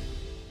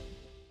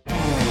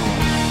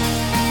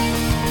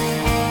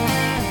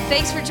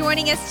 Thanks for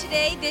joining us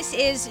today. This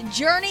is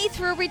Journey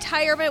Through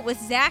Retirement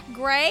with Zach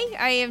Gray.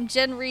 I am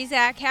Jen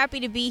Rezac, happy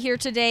to be here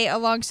today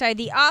alongside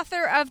the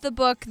author of the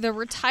book, The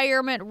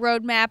Retirement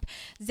Roadmap.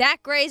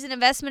 Zach Gray is an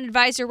investment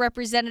advisor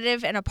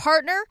representative and a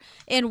partner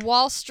in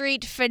Wall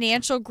Street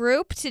Financial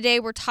Group. Today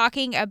we're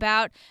talking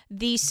about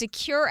the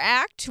Secure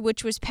Act,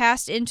 which was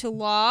passed into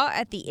law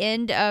at the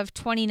end of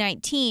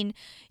 2019.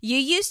 You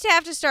used to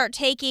have to start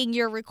taking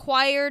your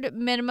required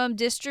minimum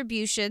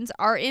distributions,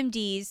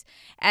 RMDs,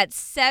 at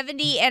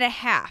 70 and a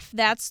half.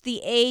 That's the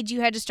age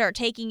you had to start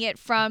taking it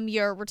from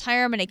your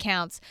retirement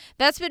accounts.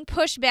 That's been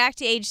pushed back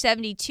to age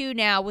 72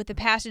 now with the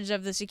passage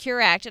of the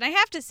Secure Act. And I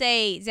have to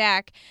say,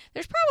 Zach,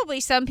 there's probably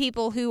some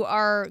people who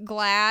are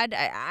glad.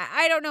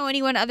 I don't know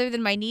anyone other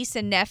than my niece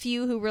and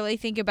nephew who really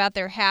think about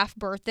their half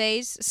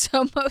birthdays.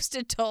 So most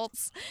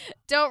adults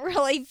don't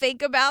really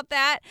think about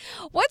that.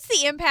 What's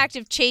the impact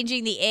of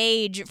changing the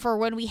age for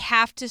when we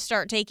have to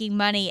start taking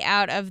money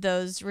out of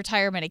those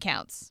retirement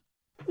accounts?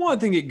 Well, I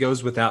think it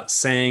goes without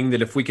saying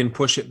that if we can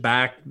push it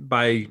back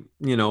by,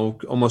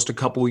 almost a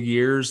couple of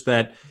years,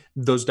 that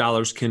those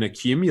dollars can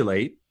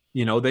accumulate,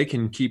 they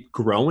can keep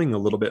growing a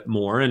little bit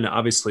more. And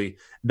obviously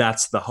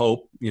that's the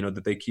hope,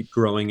 that they keep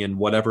growing in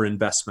whatever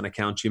investment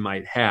account you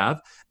might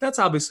have. That's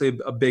obviously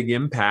a big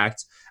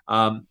impact.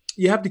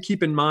 You have to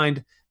keep in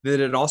mind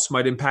that it also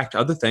might impact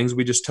other things.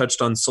 We just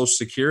touched on Social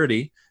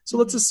Security. So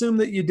let's assume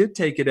that you did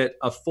take it at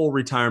a full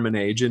retirement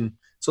age. And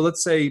so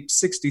let's say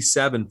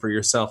 67 for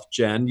yourself,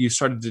 Jen, you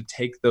started to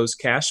take those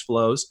cash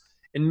flows,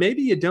 and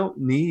maybe you don't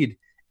need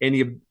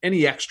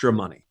any extra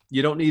money.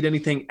 You don't need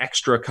anything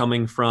extra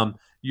coming from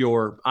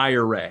your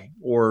IRA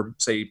or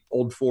say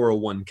old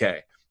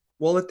 401k.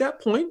 Well, at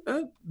that point,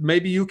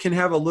 maybe you can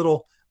have a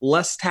little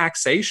less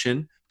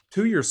taxation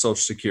to your Social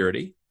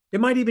Security.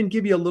 It might even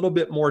give you a little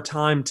bit more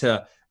time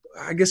to,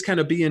 kind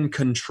of be in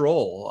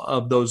control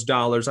of those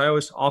dollars. I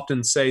always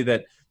often say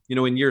that,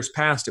 in years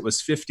past, it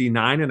was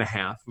 59 and a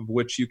half of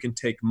which you can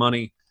take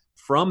money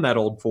from that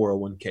old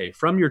 401k,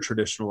 from your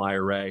traditional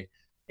IRA,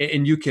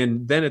 And you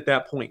can then at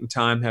that point in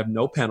time have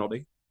no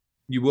penalty.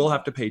 You will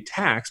have to pay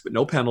tax, but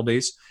no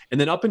penalties. And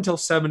then up until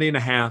 70 and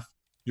a half,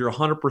 you're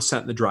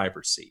 100% in the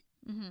driver's seat.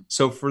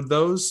 So for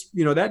those,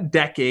 that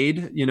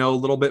decade, a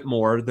little bit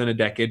more than a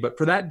decade, but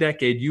for that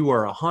decade, you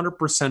are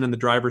 100% in the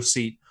driver's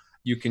seat.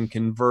 You can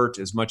convert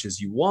as much as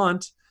you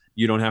want.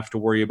 You don't have to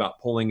worry about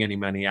pulling any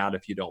money out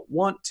if you don't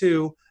want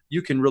to.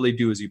 You can really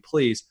do as you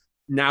please.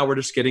 Now we're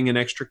just getting an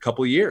extra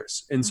couple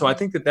years. And so I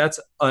think that that's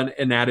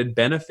an added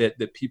benefit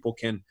that people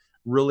can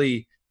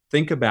really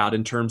think about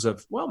in terms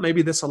of, well,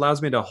 maybe this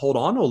allows me to hold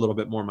on to a little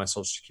bit more of my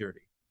Social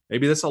Security.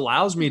 Maybe this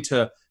allows me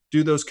to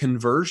do those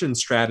conversion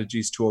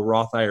strategies to a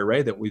Roth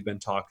IRA that we've been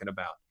talking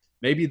about.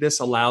 Maybe this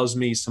allows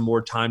me some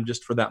more time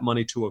just for that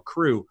money to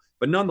accrue.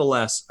 But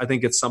nonetheless, I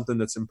think it's something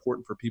that's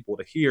important for people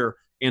to hear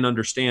and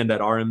understand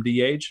at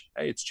RMD age,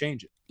 hey, it's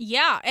changing.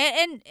 Yeah.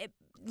 And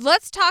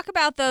let's talk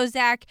about though,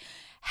 Zach,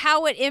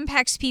 how it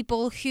impacts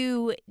people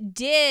who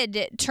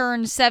did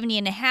turn 70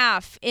 and a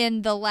half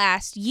in the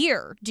last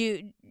year.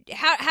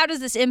 How does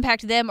this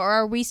impact them, or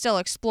are we still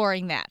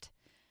exploring that?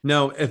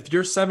 No, if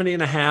you're 70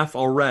 and a half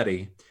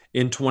already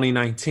in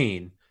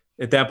 2019,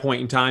 at that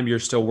point in time, you're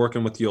still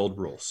working with the old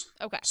rules.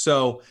 Okay.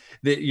 So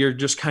that you're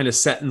just kind of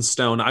set in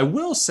stone. I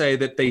will say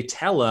that they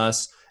tell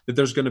us that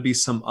there's going to be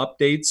some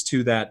updates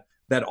to that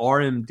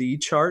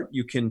RMD chart.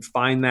 You can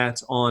find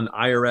that on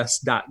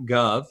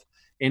irs.gov.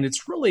 And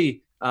it's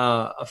really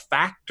a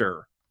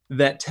factor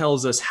that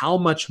tells us how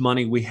much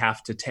money we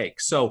have to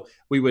take. So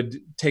we would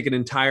take an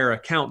entire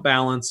account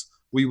balance.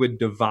 We would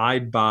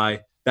divide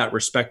by that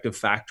respective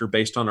factor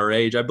based on our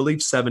age. I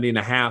believe 70 and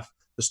a half,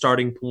 the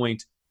starting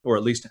point, or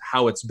at least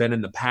how it's been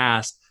in the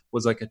past,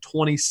 was like a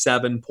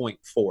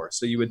 27.4.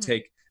 So you would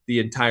take the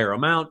entire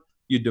amount,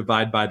 you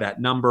divide by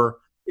that number.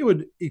 It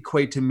would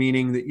equate to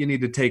meaning that you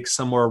need to take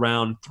somewhere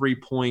around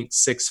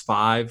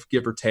 3.65,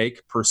 give or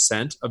take,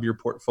 % of your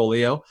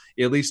portfolio,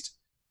 at least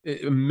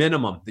a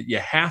minimum that you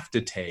have to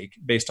take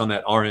based on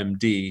that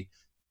RMD.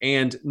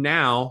 And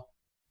now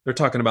they're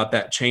talking about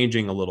that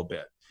changing a little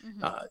bit.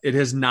 It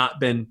has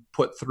not been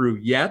put through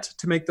yet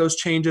to make those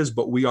changes,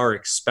 but we are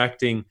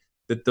expecting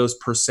that those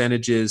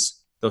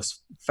percentages,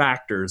 those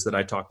factors that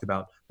I talked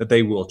about, that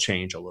they will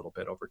change a little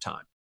bit over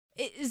time.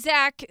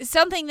 Zach,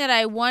 something that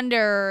I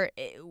wonder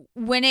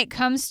when it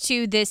comes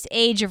to this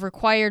age of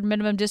required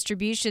minimum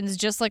distributions,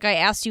 just like I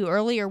asked you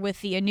earlier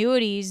with the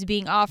annuities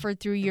being offered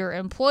through your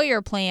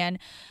employer plan,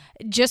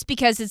 just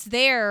because it's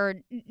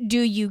there,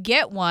 do you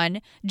get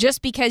one?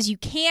 Just because you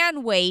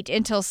can wait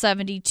until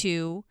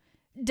 72,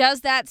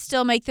 does that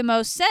still make the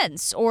most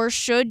sense? Or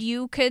should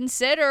you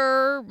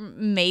consider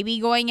maybe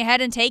going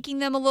ahead and taking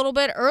them a little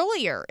bit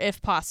earlier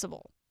if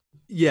possible?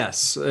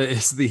 Yes,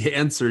 is the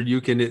answer.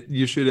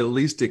 You should at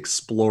least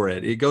explore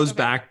it. It goes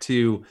back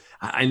to,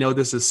 I know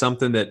this is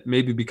something that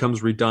maybe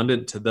becomes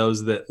redundant to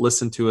those that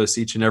listen to us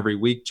each and every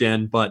week,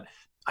 Jen, but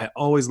I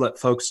always let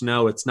folks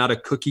know it's not a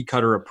cookie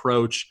cutter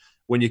approach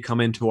when you come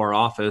into our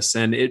office,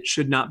 and it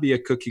should not be a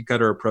cookie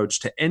cutter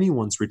approach to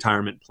anyone's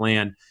retirement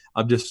plan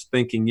of just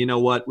thinking, you know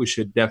what, we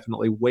should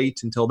definitely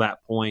wait until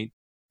that point,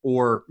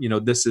 or,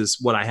 this is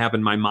what I have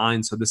in my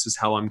mind, so this is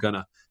how I'm going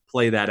to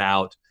play that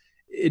out.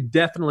 It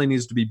definitely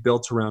needs to be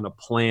built around a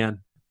plan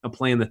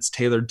that's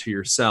tailored to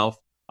yourself,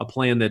 a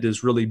plan that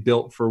is really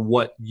built for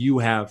what you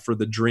have for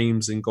the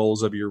dreams and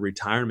goals of your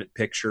retirement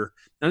picture.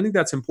 And I think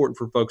that's important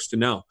for folks to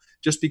know.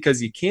 Just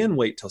because you can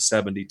wait till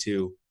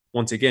 72,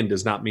 once again,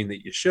 does not mean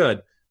that you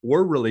should.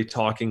 We're really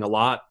talking a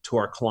lot to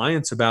our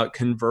clients about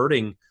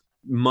converting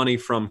money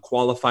from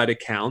qualified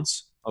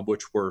accounts, of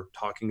which we're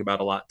talking about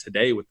a lot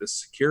today with this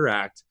Secure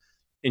Act,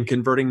 and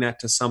converting that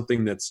to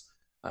something that's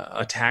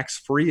a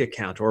tax-free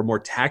account or a more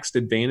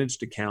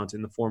tax-advantaged account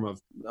in the form of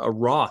a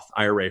Roth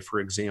IRA, for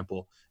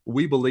example.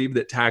 We believe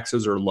that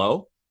taxes are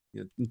low.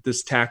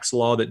 This tax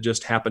law that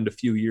just happened a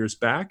few years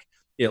back,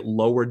 it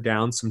lowered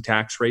down some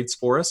tax rates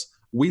for us.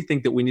 We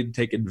think that we need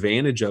to take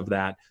advantage of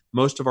that.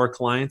 Most of our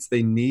clients,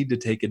 they need to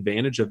take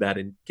advantage of that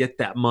and get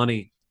that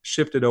money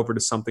shifted over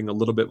to something a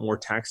little bit more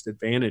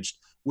tax-advantaged,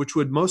 which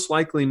would most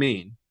likely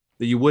mean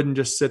that you wouldn't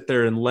just sit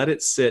there and let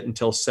it sit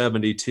until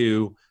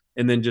 72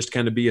 and then just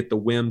kind of be at the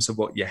whims of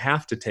what you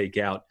have to take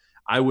out.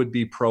 I would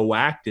be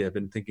proactive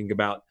in thinking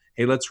about,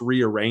 hey, let's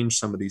rearrange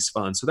some of these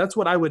funds. So that's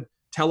what I would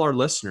tell our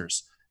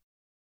listeners.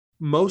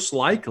 Most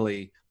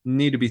likely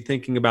need to be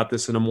thinking about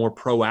this in a more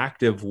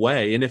proactive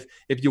way. And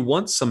if you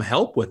want some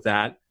help with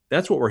that,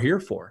 that's what we're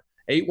here for.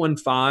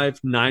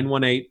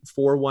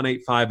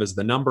 815-918-4185 is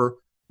the number.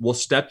 We'll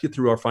step you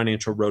through our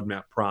financial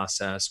roadmap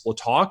process. We'll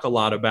talk a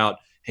lot about,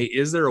 hey,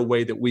 is there a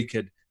way that we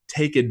could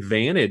take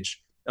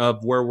advantage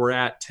of where we're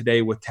at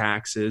today with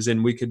taxes,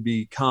 and we could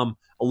become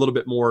a little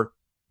bit more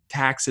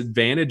tax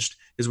advantaged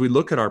as we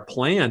look at our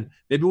plan?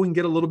 Maybe we can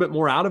get a little bit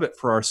more out of it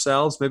for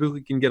ourselves. Maybe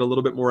we can get a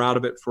little bit more out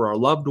of it for our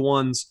loved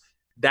ones.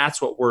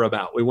 That's what we're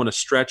about. We want to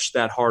stretch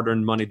that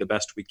hard-earned money the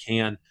best we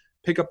can.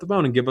 Pick up the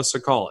phone and give us a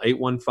call.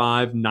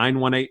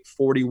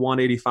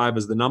 815-918-4185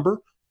 is the number.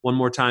 One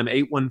more time,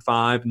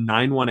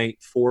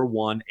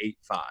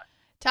 815-918-4185.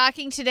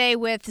 Talking today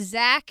with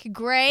Zach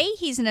Gray.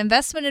 He's an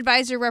investment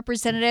advisor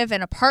representative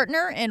and a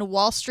partner in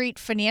Wall Street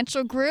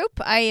Financial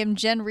Group. I am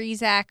Jen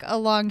Rezac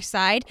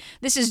alongside.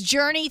 This is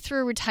Journey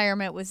Through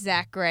Retirement with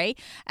Zach Gray.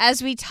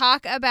 As we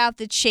talk about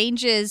the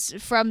changes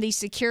from the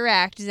Secure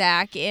Act,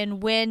 Zach,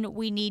 and when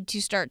we need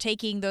to start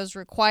taking those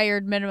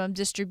required minimum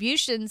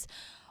distributions,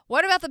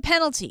 what about the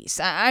penalties?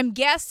 I'm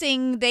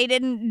guessing they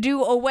didn't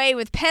do away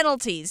with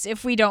penalties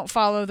if we don't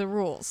follow the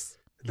rules.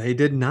 They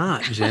did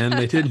not, Jen.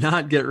 They did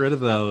not get rid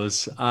of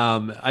those.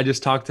 I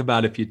just talked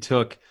about if you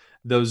took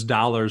those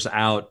dollars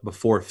out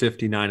before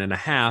 59 and a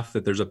half,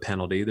 that there's a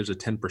penalty. There's a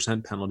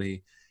 10%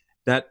 penalty.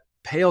 That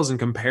pales in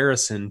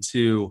comparison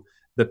to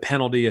the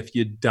penalty if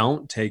you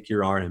don't take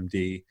your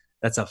RMD.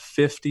 That's a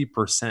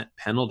 50%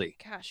 penalty.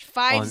 Gosh,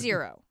 50.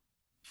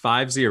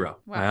 50.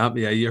 Wow.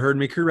 Yeah, you heard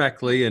me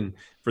correctly. And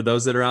for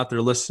those that are out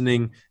there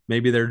listening,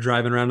 maybe they're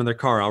driving around in their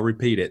car. I'll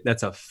repeat it.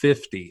 That's a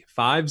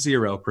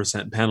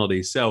 50%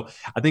 penalty. So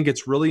I think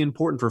it's really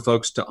important for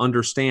folks to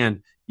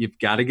understand you've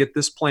got to get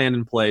this plan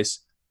in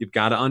place. You've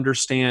got to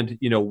understand,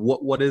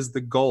 what is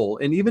the goal?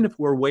 And even if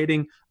we're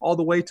waiting all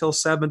the way till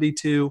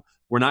 72,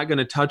 we're not going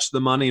to touch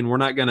the money and we're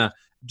not going to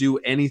do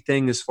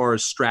anything as far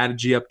as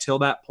strategy up till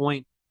that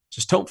point.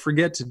 Just don't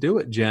forget to do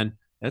it, Jen.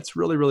 That's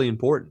really, really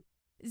important.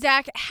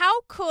 Zach,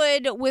 how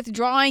could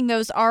withdrawing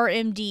those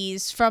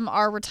RMDs from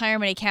our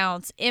retirement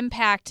accounts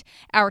impact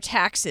our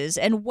taxes,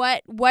 and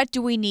what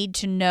do we need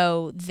to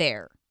know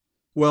there?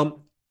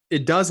 Well,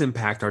 it does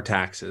impact our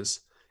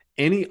taxes.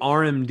 Any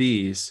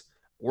RMDs,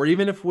 or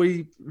even if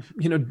we,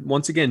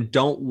 once again,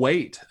 don't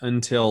wait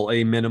until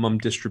a minimum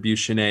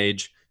distribution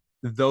age,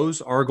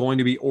 those are going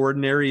to be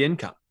ordinary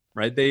income,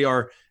 right? They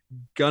are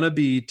going to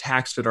be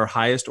taxed at our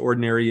highest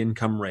ordinary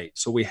income rate.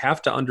 So we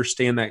have to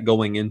understand that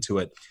going into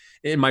it.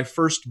 In my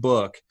first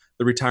book,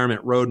 The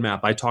Retirement Roadmap,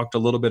 I talked a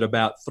little bit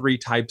about 3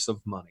 types of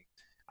money.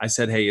 I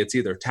said, hey, it's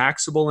either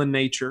taxable in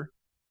nature,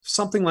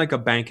 something like a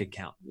bank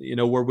account,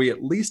 where we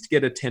at least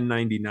get a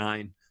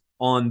 1099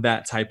 on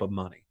that type of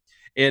money.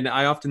 And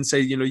I often say,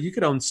 you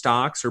could own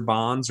stocks or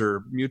bonds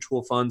or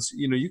mutual funds.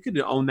 You could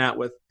own that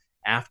with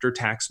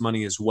after-tax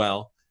money as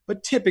well.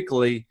 But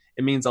typically,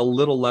 it means a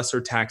little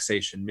lesser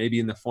taxation, maybe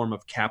in the form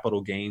of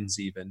capital gains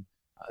even,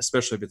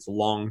 especially if it's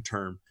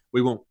long-term.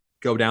 We won't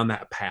go down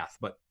that path,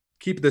 but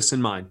keep this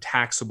in mind,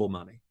 taxable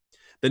money.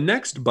 The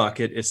next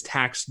bucket is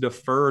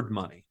tax-deferred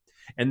money.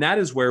 And that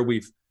is where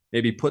we've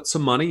maybe put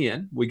some money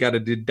in. We got a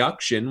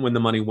deduction when the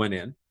money went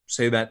in.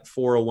 Say that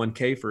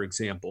 401k, for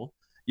example.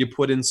 You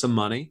put in some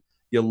money.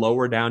 You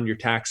lower down your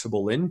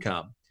taxable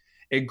income.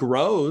 It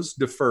grows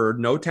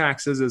deferred, no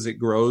taxes as it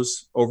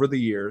grows over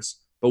the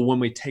years. But when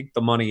we take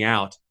the money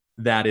out,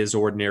 that is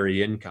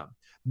ordinary income.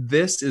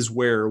 This is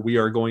where we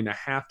are going to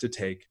have to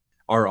take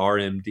our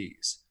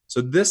RMDs. So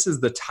this is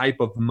the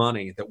type of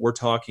money that we're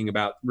talking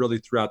about really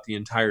throughout the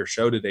entire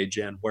show today,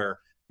 Jen, where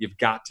you've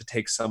got to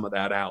take some of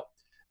that out.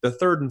 The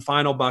third and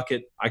final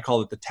bucket, I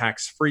call it the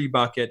tax-free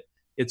bucket.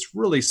 It's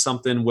really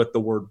something with the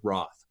word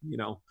Roth,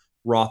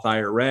 Roth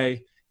IRA,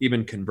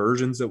 even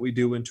conversions that we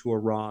do into a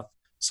Roth,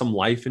 some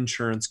life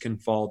insurance can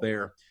fall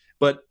there.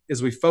 But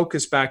as we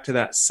focus back to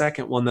that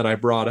second one that I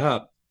brought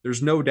up,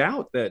 there's no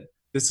doubt that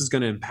this is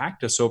going to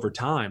impact us over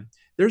time.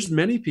 There's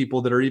many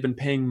people that are even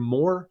paying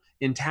more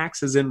in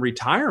taxes in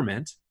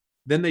retirement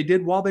than they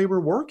did while they were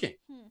working.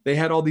 They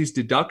had all these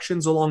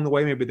deductions along the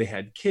way. Maybe they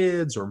had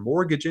kids or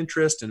mortgage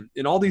interest,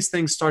 and all these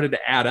things started to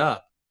add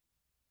up.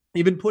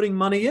 Even putting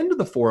money into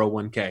the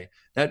 401k,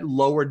 that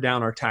lowered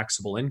down our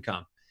taxable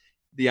income.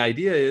 The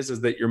idea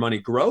is that your money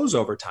grows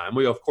over time.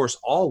 We, of course,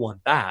 all want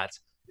that.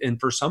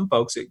 And for some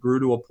folks, it grew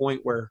to a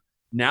point where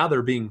now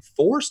they're being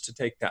forced to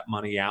take that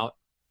money out.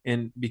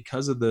 And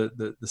because of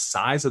the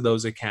size of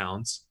those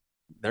accounts,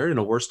 they're in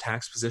a worse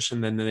tax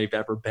position than they've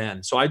ever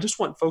been. So I just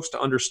want folks to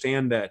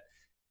understand that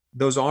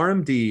those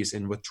RMDs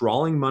and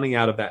withdrawing money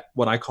out of that,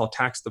 what I call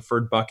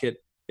tax-deferred bucket,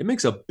 it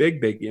makes a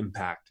big, big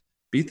impact.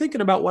 Be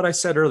thinking about what I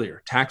said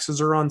earlier. Taxes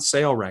are on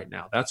sale right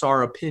now. That's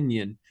our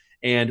opinion.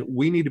 And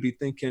we need to be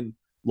thinking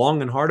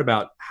long and hard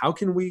about how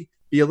can we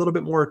be a little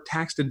bit more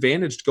tax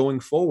advantaged going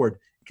forward.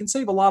 It can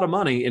save a lot of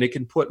money and it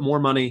can put more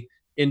money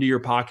into your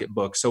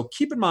pocketbook. So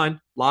keep in mind,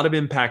 a lot of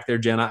impact there,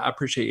 Jen. I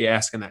appreciate you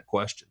asking that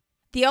question.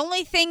 The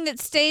only thing that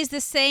stays the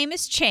same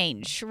is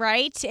change,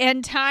 right?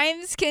 And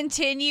times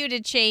continue to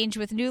change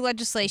with new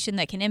legislation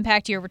that can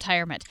impact your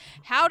retirement.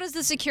 How does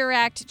the Secure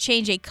Act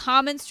change a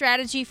common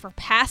strategy for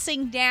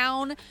passing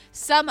down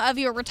some of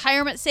your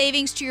retirement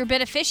savings to your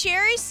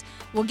beneficiaries?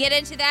 We'll get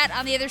into that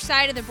on the other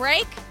side of the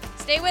break.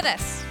 Stay with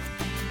us.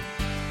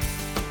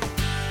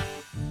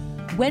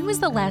 When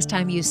was the last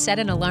time you set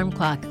an alarm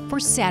clock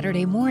for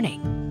Saturday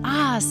morning?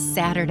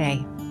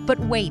 Saturday. But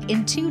wait,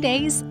 in 2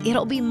 days,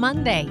 it'll be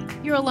Monday.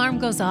 Your alarm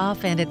goes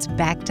off and it's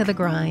back to the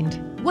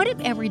grind. What if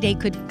every day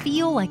could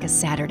feel like a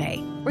Saturday?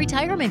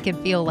 Retirement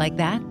can feel like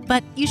that,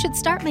 but you should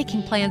start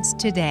making plans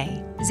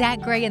today.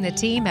 Zach Gray and the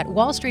team at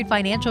Wall Street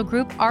Financial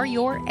Group are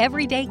your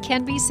everyday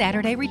can be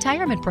Saturday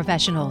retirement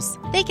professionals.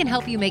 They can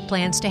help you make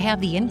plans to have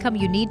the income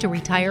you need to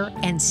retire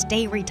and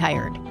stay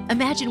retired.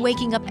 Imagine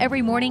waking up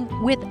every morning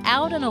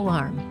without an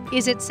alarm.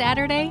 Is it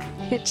Saturday?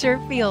 It sure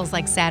feels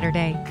like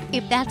Saturday.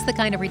 If that's the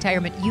kind of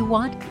retirement you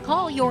want,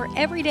 call your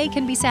Everyday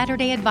Can Be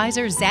Saturday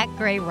advisor, Zach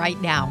Gray, right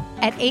now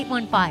at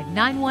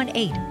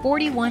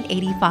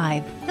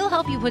 815-918-4185. He'll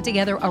help you put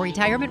together a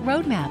retirement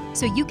roadmap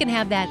so you can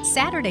have that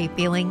Saturday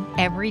feeling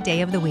every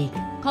day of the week.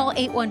 Call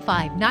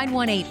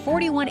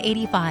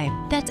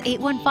 815-918-4185. That's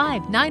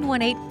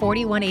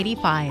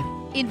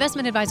 815-918-4185.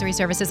 Investment advisory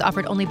services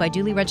offered only by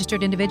duly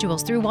registered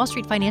individuals through Wall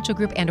Street Financial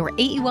Group and/or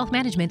AE Wealth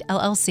Management,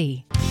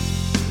 LLC.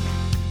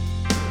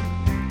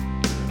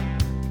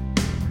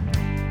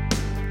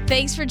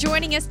 Thanks for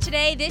joining us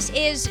today. This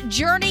is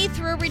Journey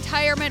Through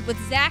Retirement with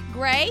Zach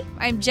Gray.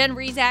 I'm Jen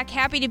Rezac,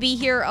 happy to be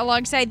here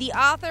alongside the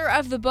author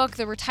of the book,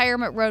 The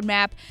Retirement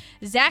Roadmap.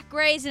 Zach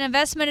Gray is an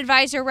investment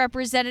advisor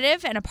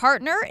representative and a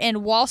partner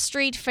in Wall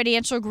Street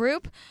Financial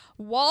Group.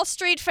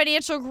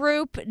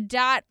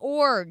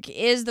 wallstreetfinancialgroup.org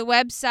is the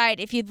website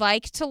if you'd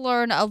like to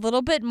learn a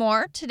little bit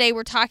more. Today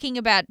we're talking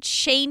about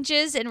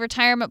changes in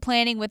retirement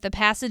planning with the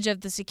passage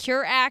of the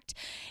Secure Act.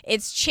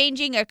 It's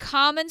changing a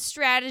common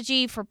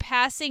strategy for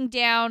passing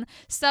down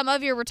some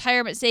of your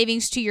retirement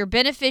savings to your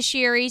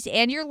beneficiaries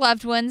and your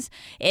loved ones.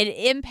 It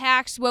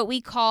impacts what we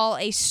call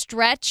a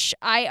stretch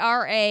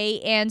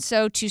IRA. And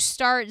so to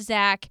start,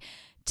 Zach,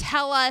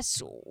 tell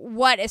us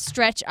what a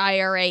stretch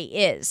IRA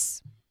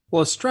is.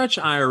 Well, a stretch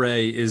IRA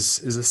is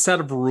a set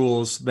of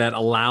rules that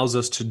allows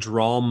us to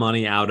draw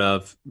money out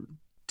of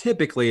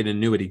typically an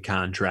annuity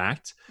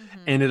contract,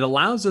 and it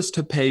allows us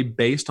to pay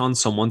based on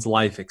someone's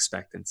life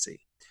expectancy.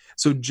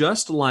 So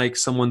just like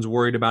someone's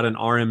worried about an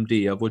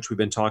RMD, of which we've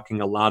been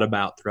talking a lot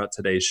about throughout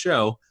today's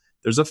show,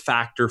 there's a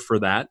factor for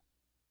that,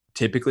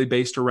 typically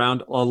based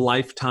around a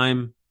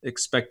lifetime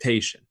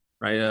expectation,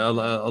 right? A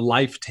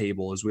life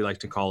table, as we like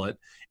to call it.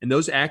 And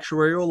those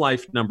actuarial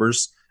life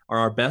numbers are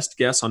our best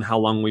guess on how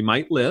long we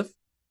might live,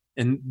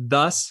 and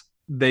thus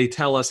they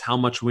tell us how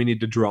much we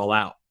need to draw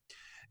out.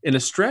 In a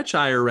stretch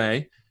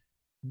IRA,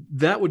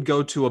 that would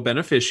go to a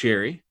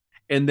beneficiary,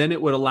 and then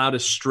it would allow to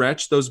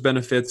stretch those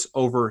benefits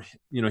over,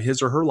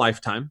 his or her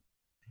lifetime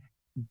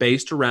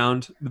based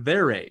around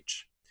their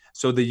age.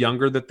 So the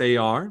younger that they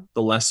are,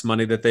 the less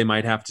money that they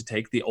might have to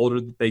take. The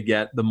older that they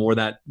get, the more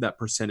that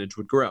percentage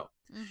would grow.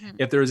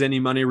 If there's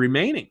any money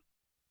remaining,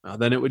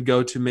 then it would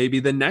go to maybe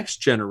the next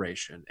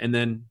generation, and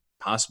then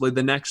possibly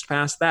the next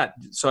past that.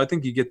 So I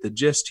think you get the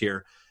gist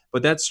here.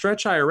 But that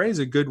stretch IRA is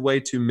a good way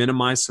to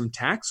minimize some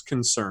tax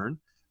concern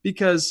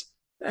because,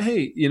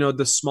 hey,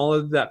 the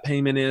smaller that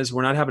payment is,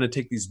 we're not having to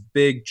take these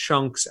big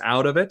chunks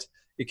out of it.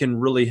 It can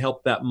really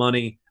help that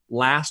money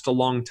last a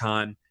long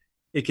time.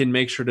 It can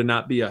make sure to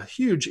not be a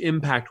huge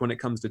impact when it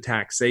comes to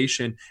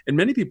taxation. And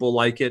many people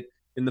like it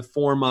in the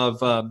form of,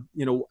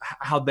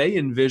 how they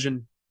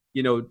envision,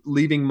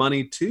 leaving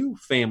money to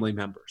family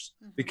members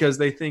because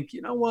they think,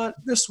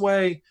 this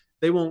way,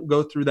 they won't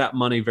go through that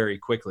money very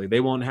quickly. They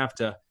won't have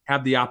to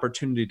have the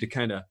opportunity to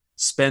kind of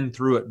spend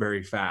through it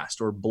very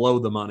fast or blow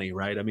the money,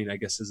 right? I mean, I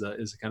guess is a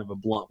kind of a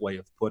blunt way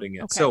of putting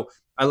it. Okay. So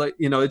I like,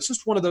 it's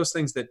just one of those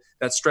things that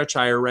stretch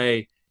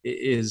IRA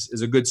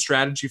is a good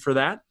strategy for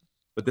that.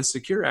 But this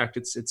Secure Act,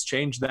 it's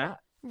changed that.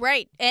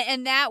 Right.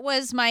 And that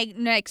was my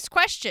next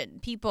question.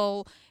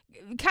 People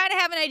kind of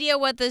have an idea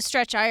what the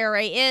stretch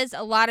IRA is.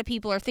 A lot of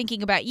people are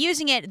thinking about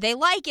using it. They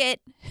like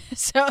it.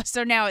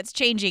 So now it's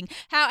changing.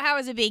 How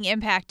is it being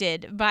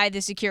impacted by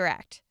the Secure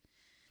Act?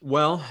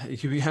 Well,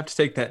 you have to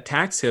take that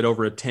tax hit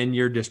over a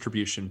 10-year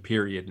distribution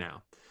period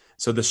now.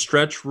 So the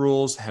stretch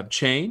rules have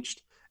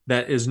changed.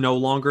 That is no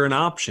longer an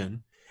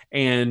option.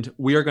 And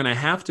we are going to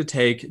have to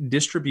take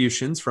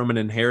distributions from an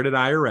inherited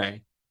IRA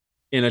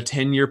in a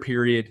 10-year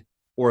period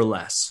or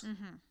less.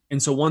 And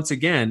so once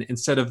again,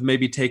 instead of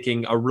maybe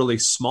taking a really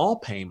small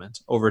payment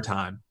over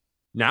time,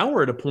 now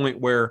we're at a point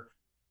where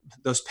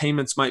those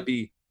payments might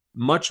be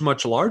much,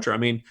 much larger. I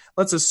mean,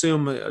 let's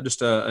assume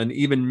just an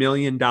even $1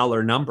 million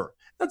number.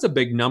 That's a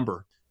big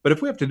number. But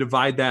if we have to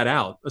divide that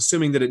out,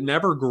 assuming that it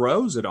never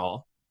grows at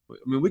all, I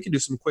mean, we could do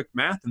some quick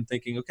math and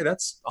thinking, okay,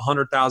 that's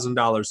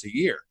 $100,000 a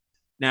year.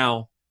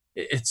 Now,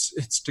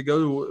 it's to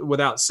go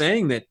without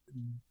saying that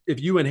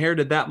if you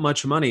inherited that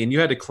much money and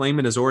you had to claim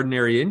it as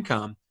ordinary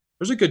income,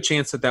 there's a good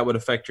chance that would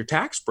affect your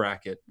tax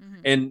bracket.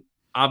 And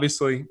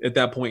obviously, at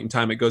that point in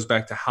time, it goes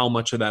back to how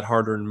much of that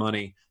hard-earned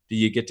money do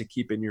you get to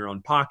keep in your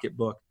own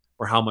pocketbook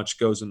or how much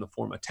goes in the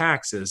form of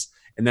taxes.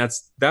 And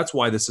that's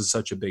why this is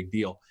such a big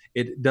deal.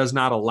 It does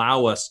not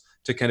allow us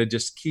to kind of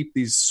just keep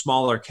these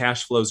smaller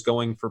cash flows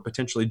going for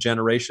potentially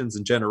generations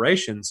and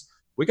generations.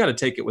 We got to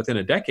take it within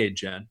a decade,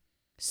 Jen.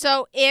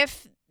 So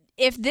if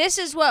this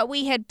is what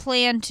we had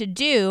planned to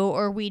do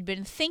or we'd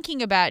been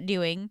thinking about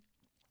doing,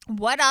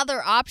 What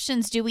other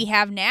options do we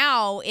have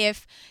now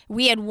if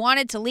we had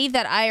wanted to leave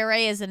that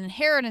IRA as an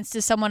inheritance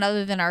to someone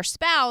other than our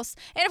spouse?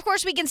 And of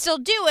course, we can still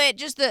do it,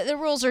 just the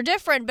rules are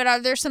different, but are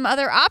there some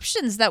other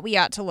options that we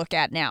ought to look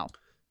at now?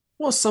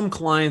 Well, some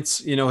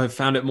clients, have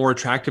found it more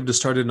attractive to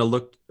start to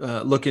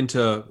look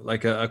into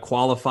like a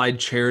qualified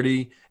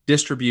charity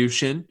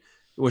distribution,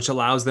 which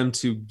allows them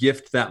to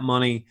gift that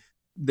money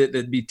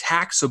that'd be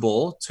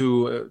taxable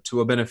to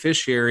a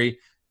beneficiary.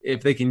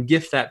 If they can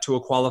gift that to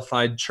a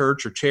qualified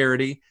church or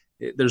charity,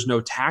 there's no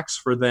tax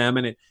for them,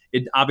 and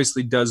it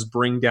obviously does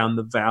bring down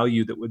the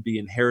value that would be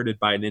inherited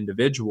by an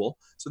individual.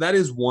 So that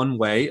is one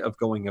way of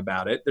going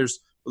about it. There's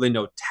really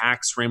no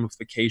tax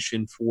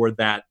ramification for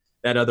that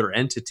other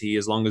entity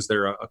as long as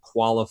they're a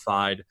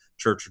qualified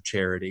church or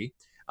charity.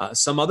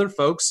 Some other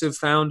folks have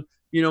found,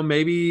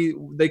 maybe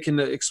they can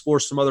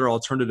explore some other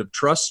alternative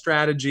trust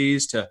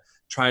strategies to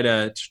try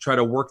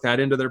to work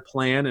that into their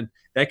plan, and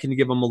that can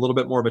give them a little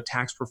bit more of a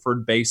tax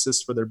preferred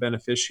basis for their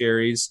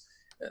beneficiaries.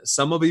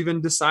 Some have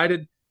even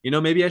decided,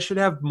 maybe I should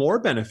have more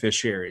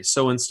beneficiaries.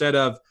 So instead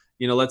of,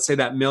 let's say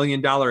that $1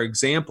 million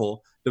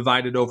example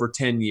divided over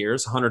 10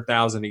 years,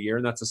 100,000 a year,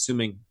 and that's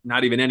assuming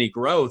not even any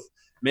growth.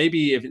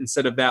 Maybe if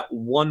instead of that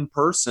one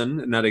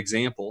person in that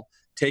example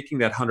taking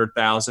that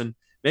 100,000,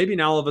 maybe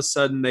now all of a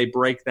sudden they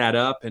break that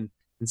up, and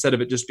instead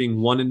of it just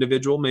being one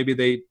individual, maybe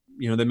they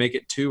make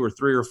it 2 or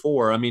 3 or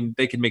 4. I mean,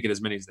 they can make it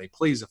as many as they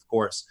please, of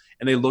course.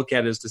 And they look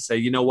at it as to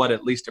say,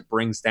 at least it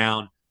brings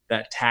down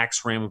that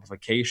tax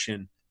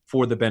ramification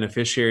for the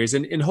beneficiaries,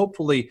 and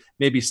hopefully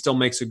maybe still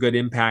makes a good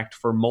impact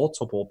for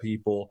multiple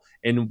people.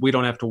 And we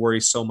don't have to worry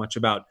so much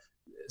about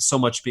so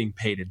much being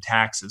paid in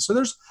taxes. So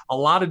there's a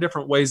lot of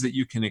different ways that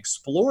you can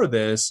explore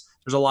this.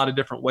 There's a lot of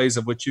different ways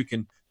of which you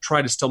can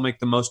try to still make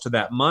the most of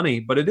that money.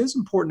 But it is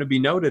important to be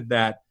noted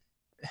that,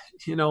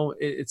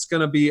 it's going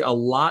to be a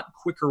lot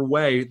quicker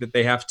way that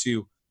they have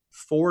to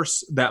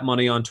force that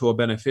money onto a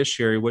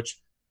beneficiary,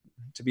 which,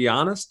 to be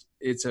honest,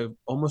 it's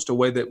almost a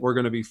way that we're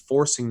going to be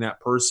forcing that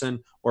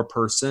person or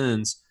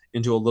persons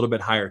into a little bit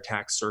higher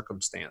tax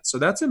circumstance. So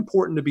that's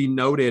important to be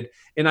noted.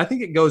 And I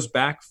think it goes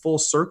back full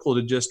circle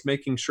to just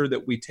making sure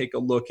that we take a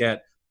look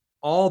at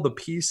all the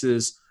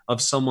pieces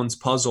of someone's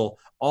puzzle,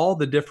 all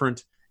the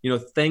different,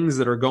 things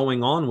that are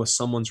going on with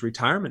someone's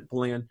retirement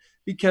plan.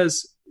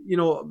 Because,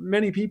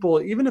 many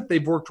people, even if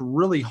they've worked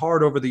really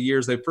hard over the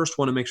years, they first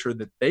want to make sure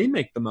that they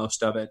make the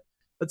most of it.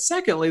 But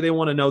secondly, they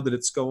want to know that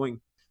it's going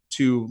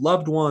to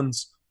loved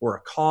ones or a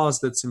cause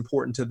that's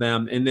important to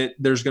them, and that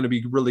there's going to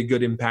be really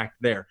good impact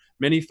there.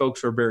 Many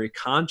folks are very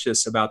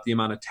conscious about the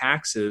amount of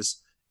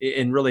taxes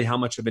and really how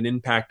much of an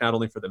impact, not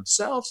only for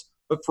themselves,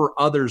 but for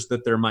others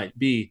that there might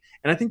be.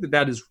 And I think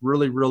that is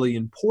really, really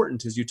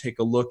important as you take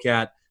a look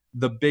at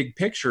the big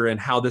picture and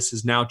how this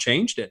has now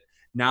changed it,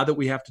 now that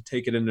we have to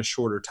take it in a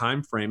shorter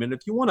time frame. And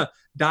if you want to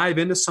dive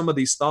into some of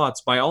these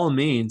thoughts, by all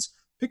means,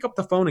 pick up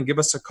the phone and give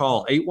us a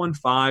call.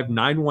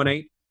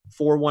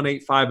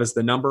 815-918-4185 is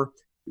the number.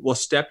 We'll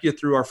step you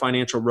through our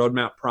financial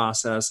roadmap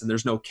process, and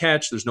there's no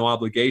catch, there's no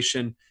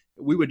obligation.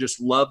 We would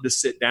just love to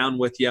sit down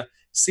with you,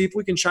 see if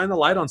we can shine the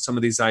light on some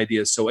of these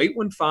ideas. So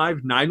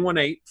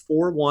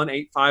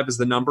 815-918-4185 is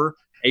the number,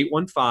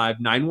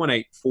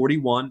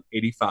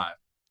 815-918-4185.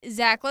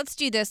 Zach, let's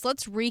do this.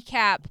 Let's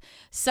recap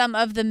some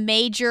of the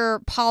major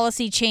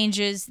policy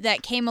changes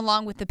that came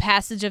along with the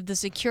passage of the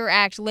Secure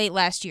Act late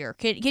last year.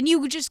 Can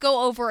you just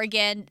go over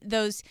again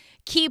those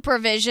key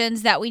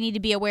provisions that we need to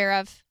be aware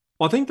of?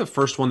 Well, I think the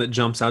first one that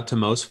jumps out to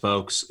most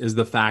folks is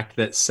the fact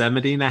that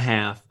 70 and a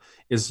half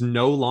is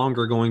no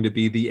longer going to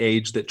be the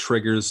age that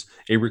triggers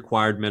a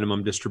required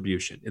minimum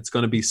distribution. It's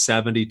going to be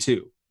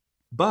 72.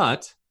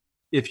 But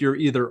if you're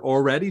either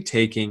already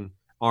taking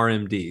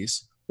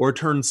RMDs or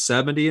turned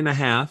 70 and a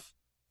half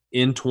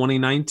in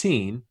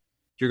 2019,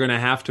 you're going to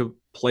have to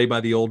play by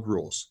the old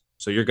rules.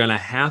 So you're going to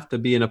have to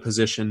be in a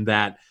position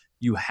that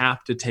you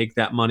have to take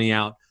that money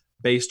out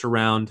based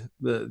around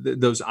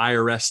those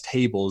IRS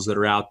tables that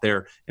are out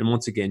there. And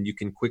once again, you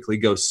can quickly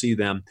go see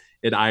them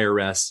at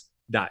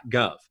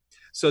irs.gov.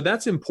 So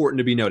that's important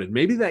to be noted.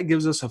 Maybe that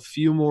gives us a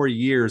few more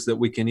years that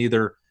we can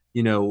either,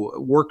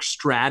 work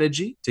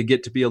strategy to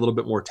get to be a little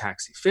bit more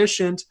tax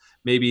efficient.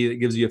 Maybe it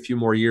gives you a few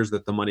more years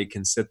that the money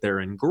can sit there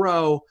and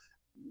grow.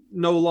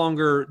 No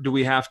longer do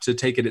we have to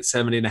take it at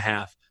 70 and a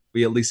half.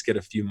 We at least get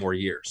a few more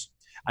years.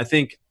 I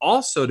think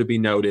also to be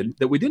noted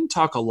that we didn't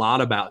talk a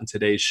lot about in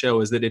today's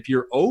show is that if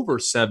you're over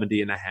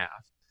 70 and a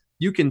half,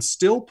 you can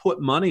still put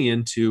money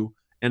into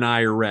an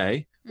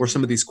IRA or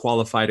some of these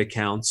qualified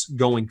accounts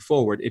going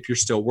forward if you're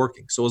still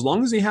working. So as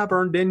long as you have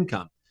earned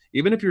income,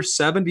 even if you're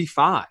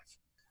 75,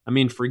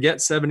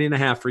 forget 70 and a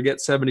half,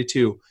 forget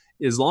 72,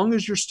 as long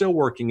as you're still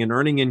working and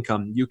earning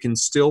income, you can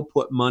still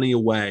put money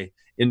away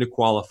into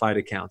qualified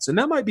accounts. And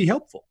that might be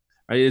helpful.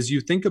 Right? As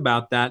you think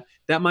about that,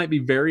 that might be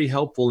very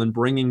helpful in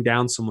bringing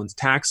down someone's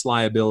tax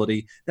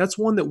liability. That's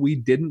one that we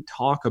didn't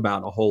talk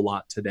about a whole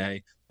lot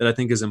today that I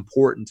think is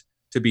important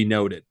to be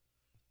noted.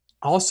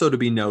 Also to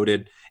be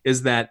noted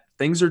is that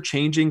things are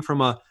changing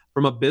from a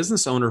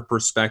business owner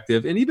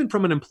perspective and even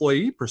from an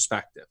employee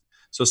perspective.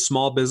 So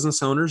small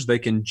business owners, they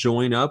can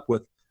join up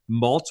with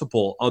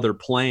multiple other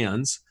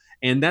plans.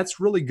 And that's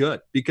really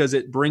good because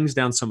it brings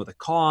down some of the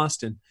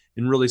cost and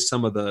really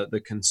some of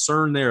the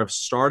concern there of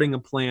starting a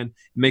plan. It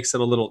makes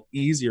it a little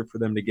easier for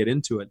them to get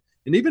into it.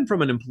 And even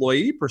from an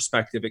employee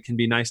perspective, it can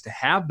be nice to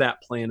have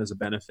that plan as a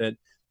benefit.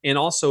 And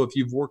also, if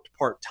you've worked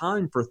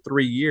part-time for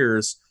 3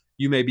 years,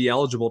 you may be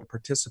eligible to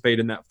participate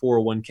in that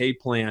 401k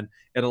plan.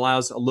 It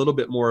allows a little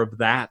bit more of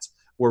that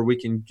where we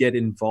can get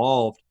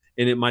involved.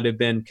 And it might have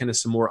been kind of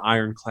some more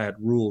ironclad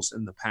rules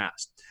in the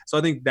past. So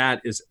I think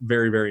that is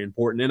very, very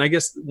important. And I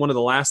guess one of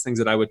the last things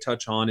that I would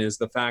touch on is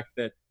the fact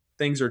that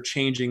things are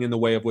changing in the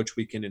way of which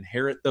we can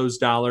inherit those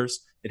dollars.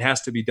 It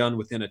has to be done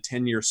within a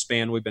 10-year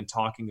span. We've been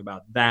talking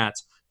about that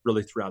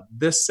really throughout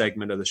this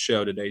segment of the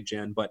show today,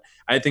 Jen. But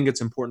I think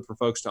it's important for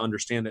folks to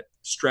understand that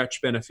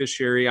stretch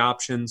beneficiary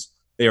options,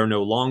 they are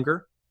no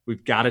longer.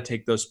 We've got to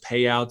take those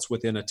payouts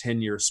within a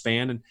 10-year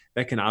span, and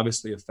that can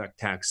obviously affect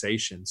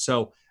taxation.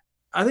 So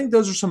I think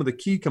those are some of the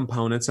key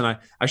components, and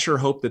I sure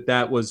hope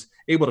that was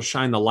able to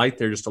shine the light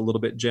there just a little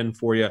bit, Jen,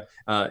 for you.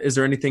 Is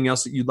there anything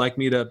else that you'd like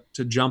me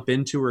to jump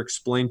into or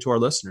explain to our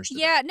listeners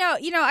today? Yeah, no,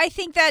 I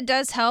think that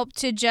does help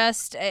to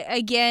just,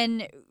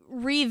 again,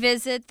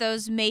 revisit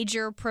those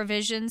major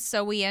provisions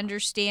so we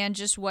understand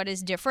just what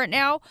is different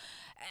now.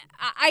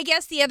 I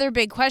guess the other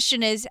big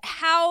question is,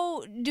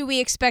 how do we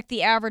expect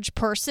the average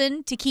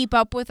person to keep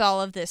up with all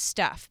of this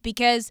stuff?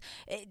 Because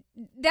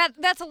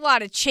that's a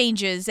lot of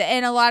changes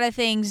and a lot of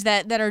things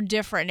that are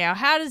different now.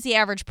 How does the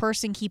average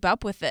person keep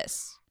up with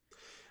this?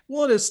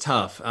 Well, it is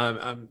tough.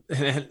 And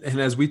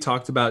as we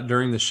talked about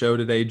during the show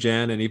today,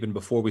 Jen, and even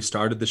before we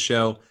started the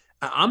show,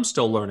 I'm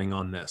still learning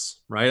on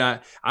this,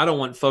 right? I don't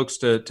want folks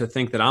to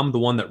think that I'm the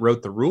one that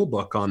wrote the rule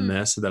book on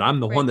this, that I'm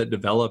the one that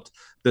developed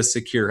the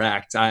Secure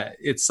Act.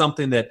 It's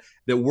something that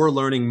we're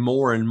learning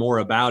more and more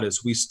about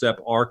as we step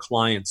our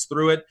clients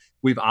through it.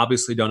 We've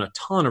obviously done a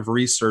ton of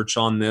research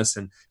on this,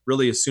 and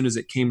really as soon as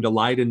it came to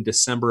light in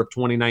December of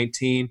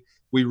 2019,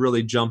 we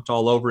really jumped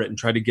all over it and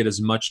tried to get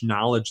as much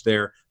knowledge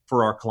there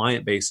for our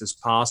client base as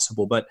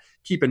possible. But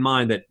keep in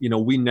mind that,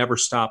 we never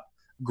stop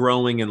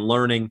growing and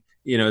learning,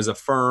 as a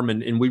firm.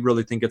 And we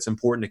really think it's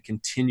important to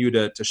continue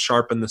to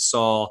sharpen the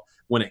saw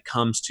when it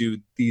comes to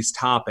these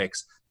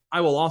topics.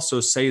 I will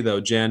also say,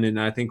 though, Jen, and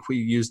I think we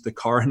used the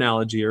car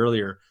analogy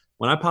earlier,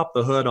 when I popped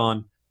the hood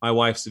on my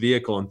wife's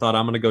vehicle and thought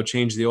I'm going to go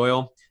change the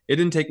oil, it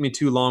didn't take me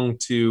too long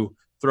to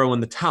throw in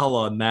the towel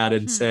on that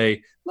and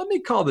say, let me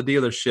call the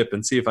dealership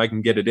and see if I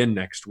can get it in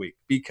next week,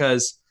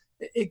 because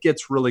it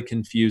gets really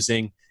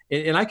confusing.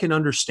 And I can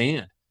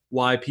understand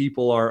why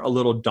people are a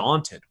little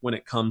daunted when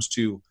it comes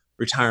to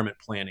retirement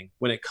planning,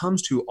 when it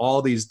comes to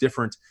all these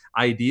different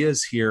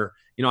ideas here.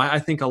 I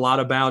think a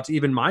lot about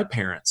even my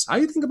parents.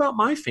 I think about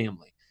my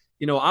family.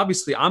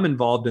 Obviously I'm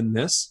involved in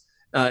this,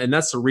 and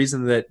that's the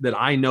reason that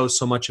I know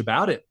so much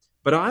about it.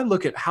 But I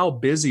look at how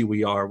busy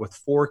we are with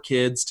 4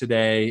 kids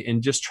today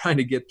and just trying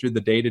to get through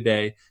the day to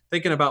day,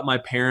 thinking about my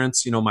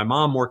parents, my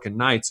mom working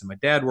nights and my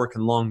dad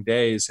working long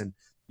days, and,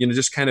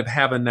 just kind of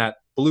having that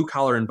blue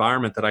collar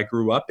environment that I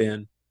grew up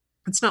in.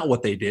 It's not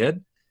what they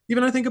did.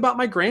 Even I think about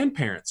my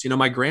grandparents.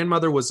 My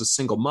grandmother was a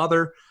single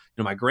mother.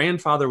 My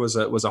grandfather was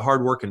a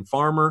hardworking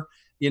farmer.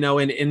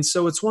 And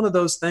so it's one of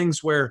those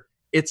things where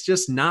it's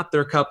just not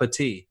their cup of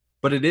tea,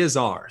 but it is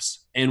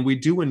ours. And we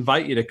do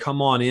invite you to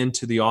come on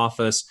into the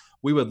office.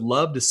 We would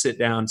love to sit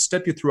down,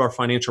 step you through our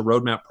financial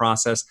roadmap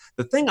process.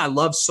 The thing I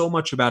love so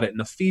much about it, and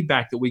the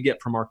feedback that we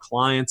get from our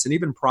clients and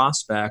even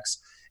prospects,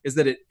 is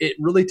that it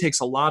really takes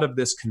a lot of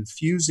this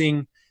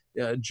confusing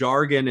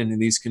jargon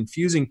and these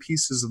confusing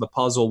pieces of the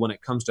puzzle when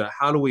it comes to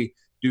how do we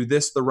do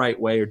this the right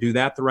way or do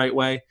that the right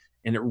way,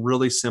 and it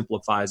really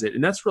simplifies it.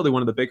 And that's really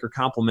one of the bigger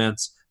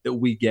compliments that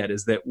we get,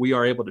 is that we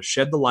are able to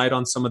shed the light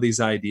on some of these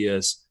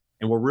ideas,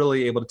 and we're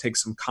really able to take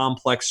some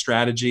complex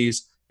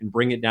strategies and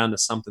bring it down to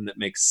something that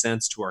makes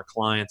sense to our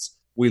clients.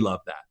 We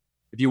love that.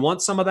 If you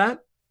want some of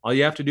that, all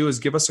you have to do is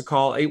give us a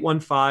call.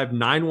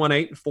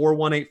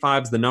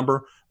 815-918-4185 is the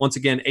number. Once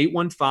again,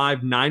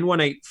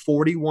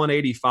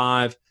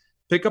 815-918-4185.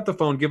 Pick up the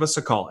phone, give us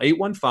a call,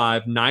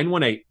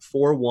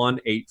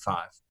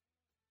 815-918-4185.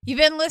 You've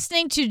been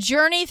listening to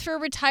Journey Through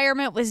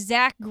Retirement with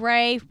Zach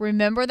Gray.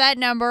 Remember that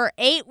number,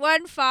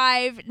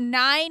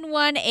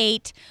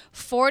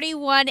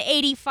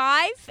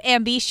 815-918-4185.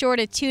 And be sure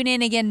to tune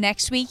in again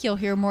next week. You'll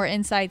hear more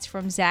insights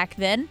from Zach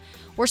then.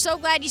 We're so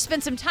glad you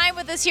spent some time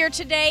with us here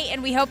today,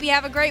 and we hope you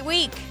have a great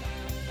week.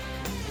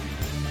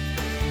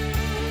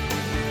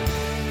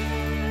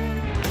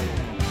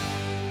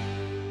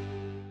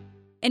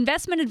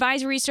 Investment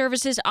advisory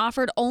services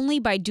offered only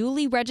by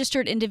duly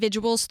registered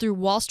individuals through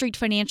Wall Street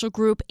Financial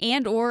Group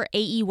and or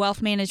AE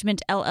Wealth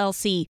Management,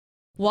 LLC.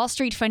 Wall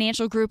Street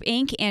Financial Group,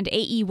 Inc. and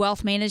AE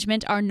Wealth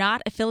Management are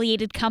not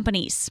affiliated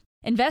companies.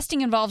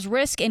 Investing involves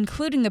risk,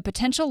 including the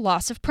potential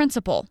loss of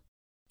principal.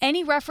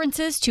 Any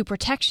references to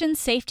protection,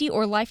 safety,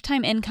 or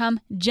lifetime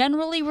income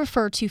generally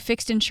refer to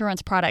fixed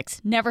insurance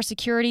products, never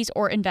securities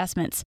or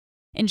investments.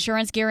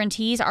 Insurance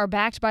guarantees are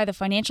backed by the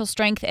financial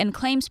strength and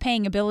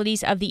claims-paying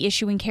abilities of the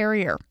issuing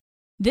carrier.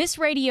 This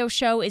radio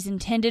show is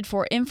intended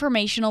for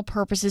informational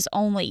purposes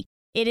only.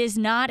 It is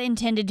not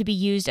intended to be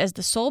used as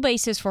the sole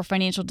basis for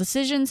financial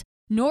decisions,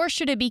 nor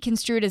should it be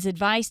construed as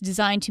advice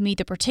designed to meet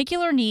the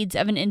particular needs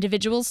of an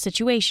individual's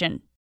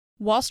situation.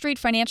 Wall Street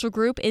Financial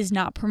Group is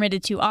not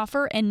permitted to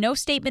offer, and no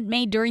statement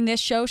made during this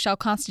show shall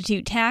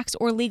constitute tax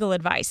or legal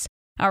advice.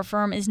 Our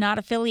firm is not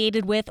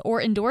affiliated with or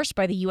endorsed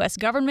by the U.S.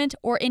 government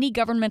or any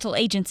governmental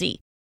agency.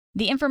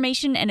 The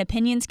information and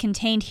opinions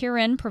contained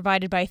herein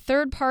provided by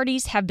third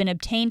parties have been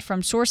obtained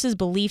from sources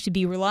believed to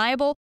be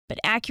reliable, but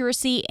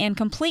accuracy and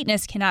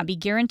completeness cannot be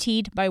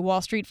guaranteed by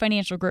Wall Street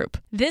Financial Group.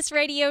 This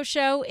radio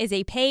show is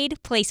a paid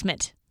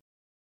placement.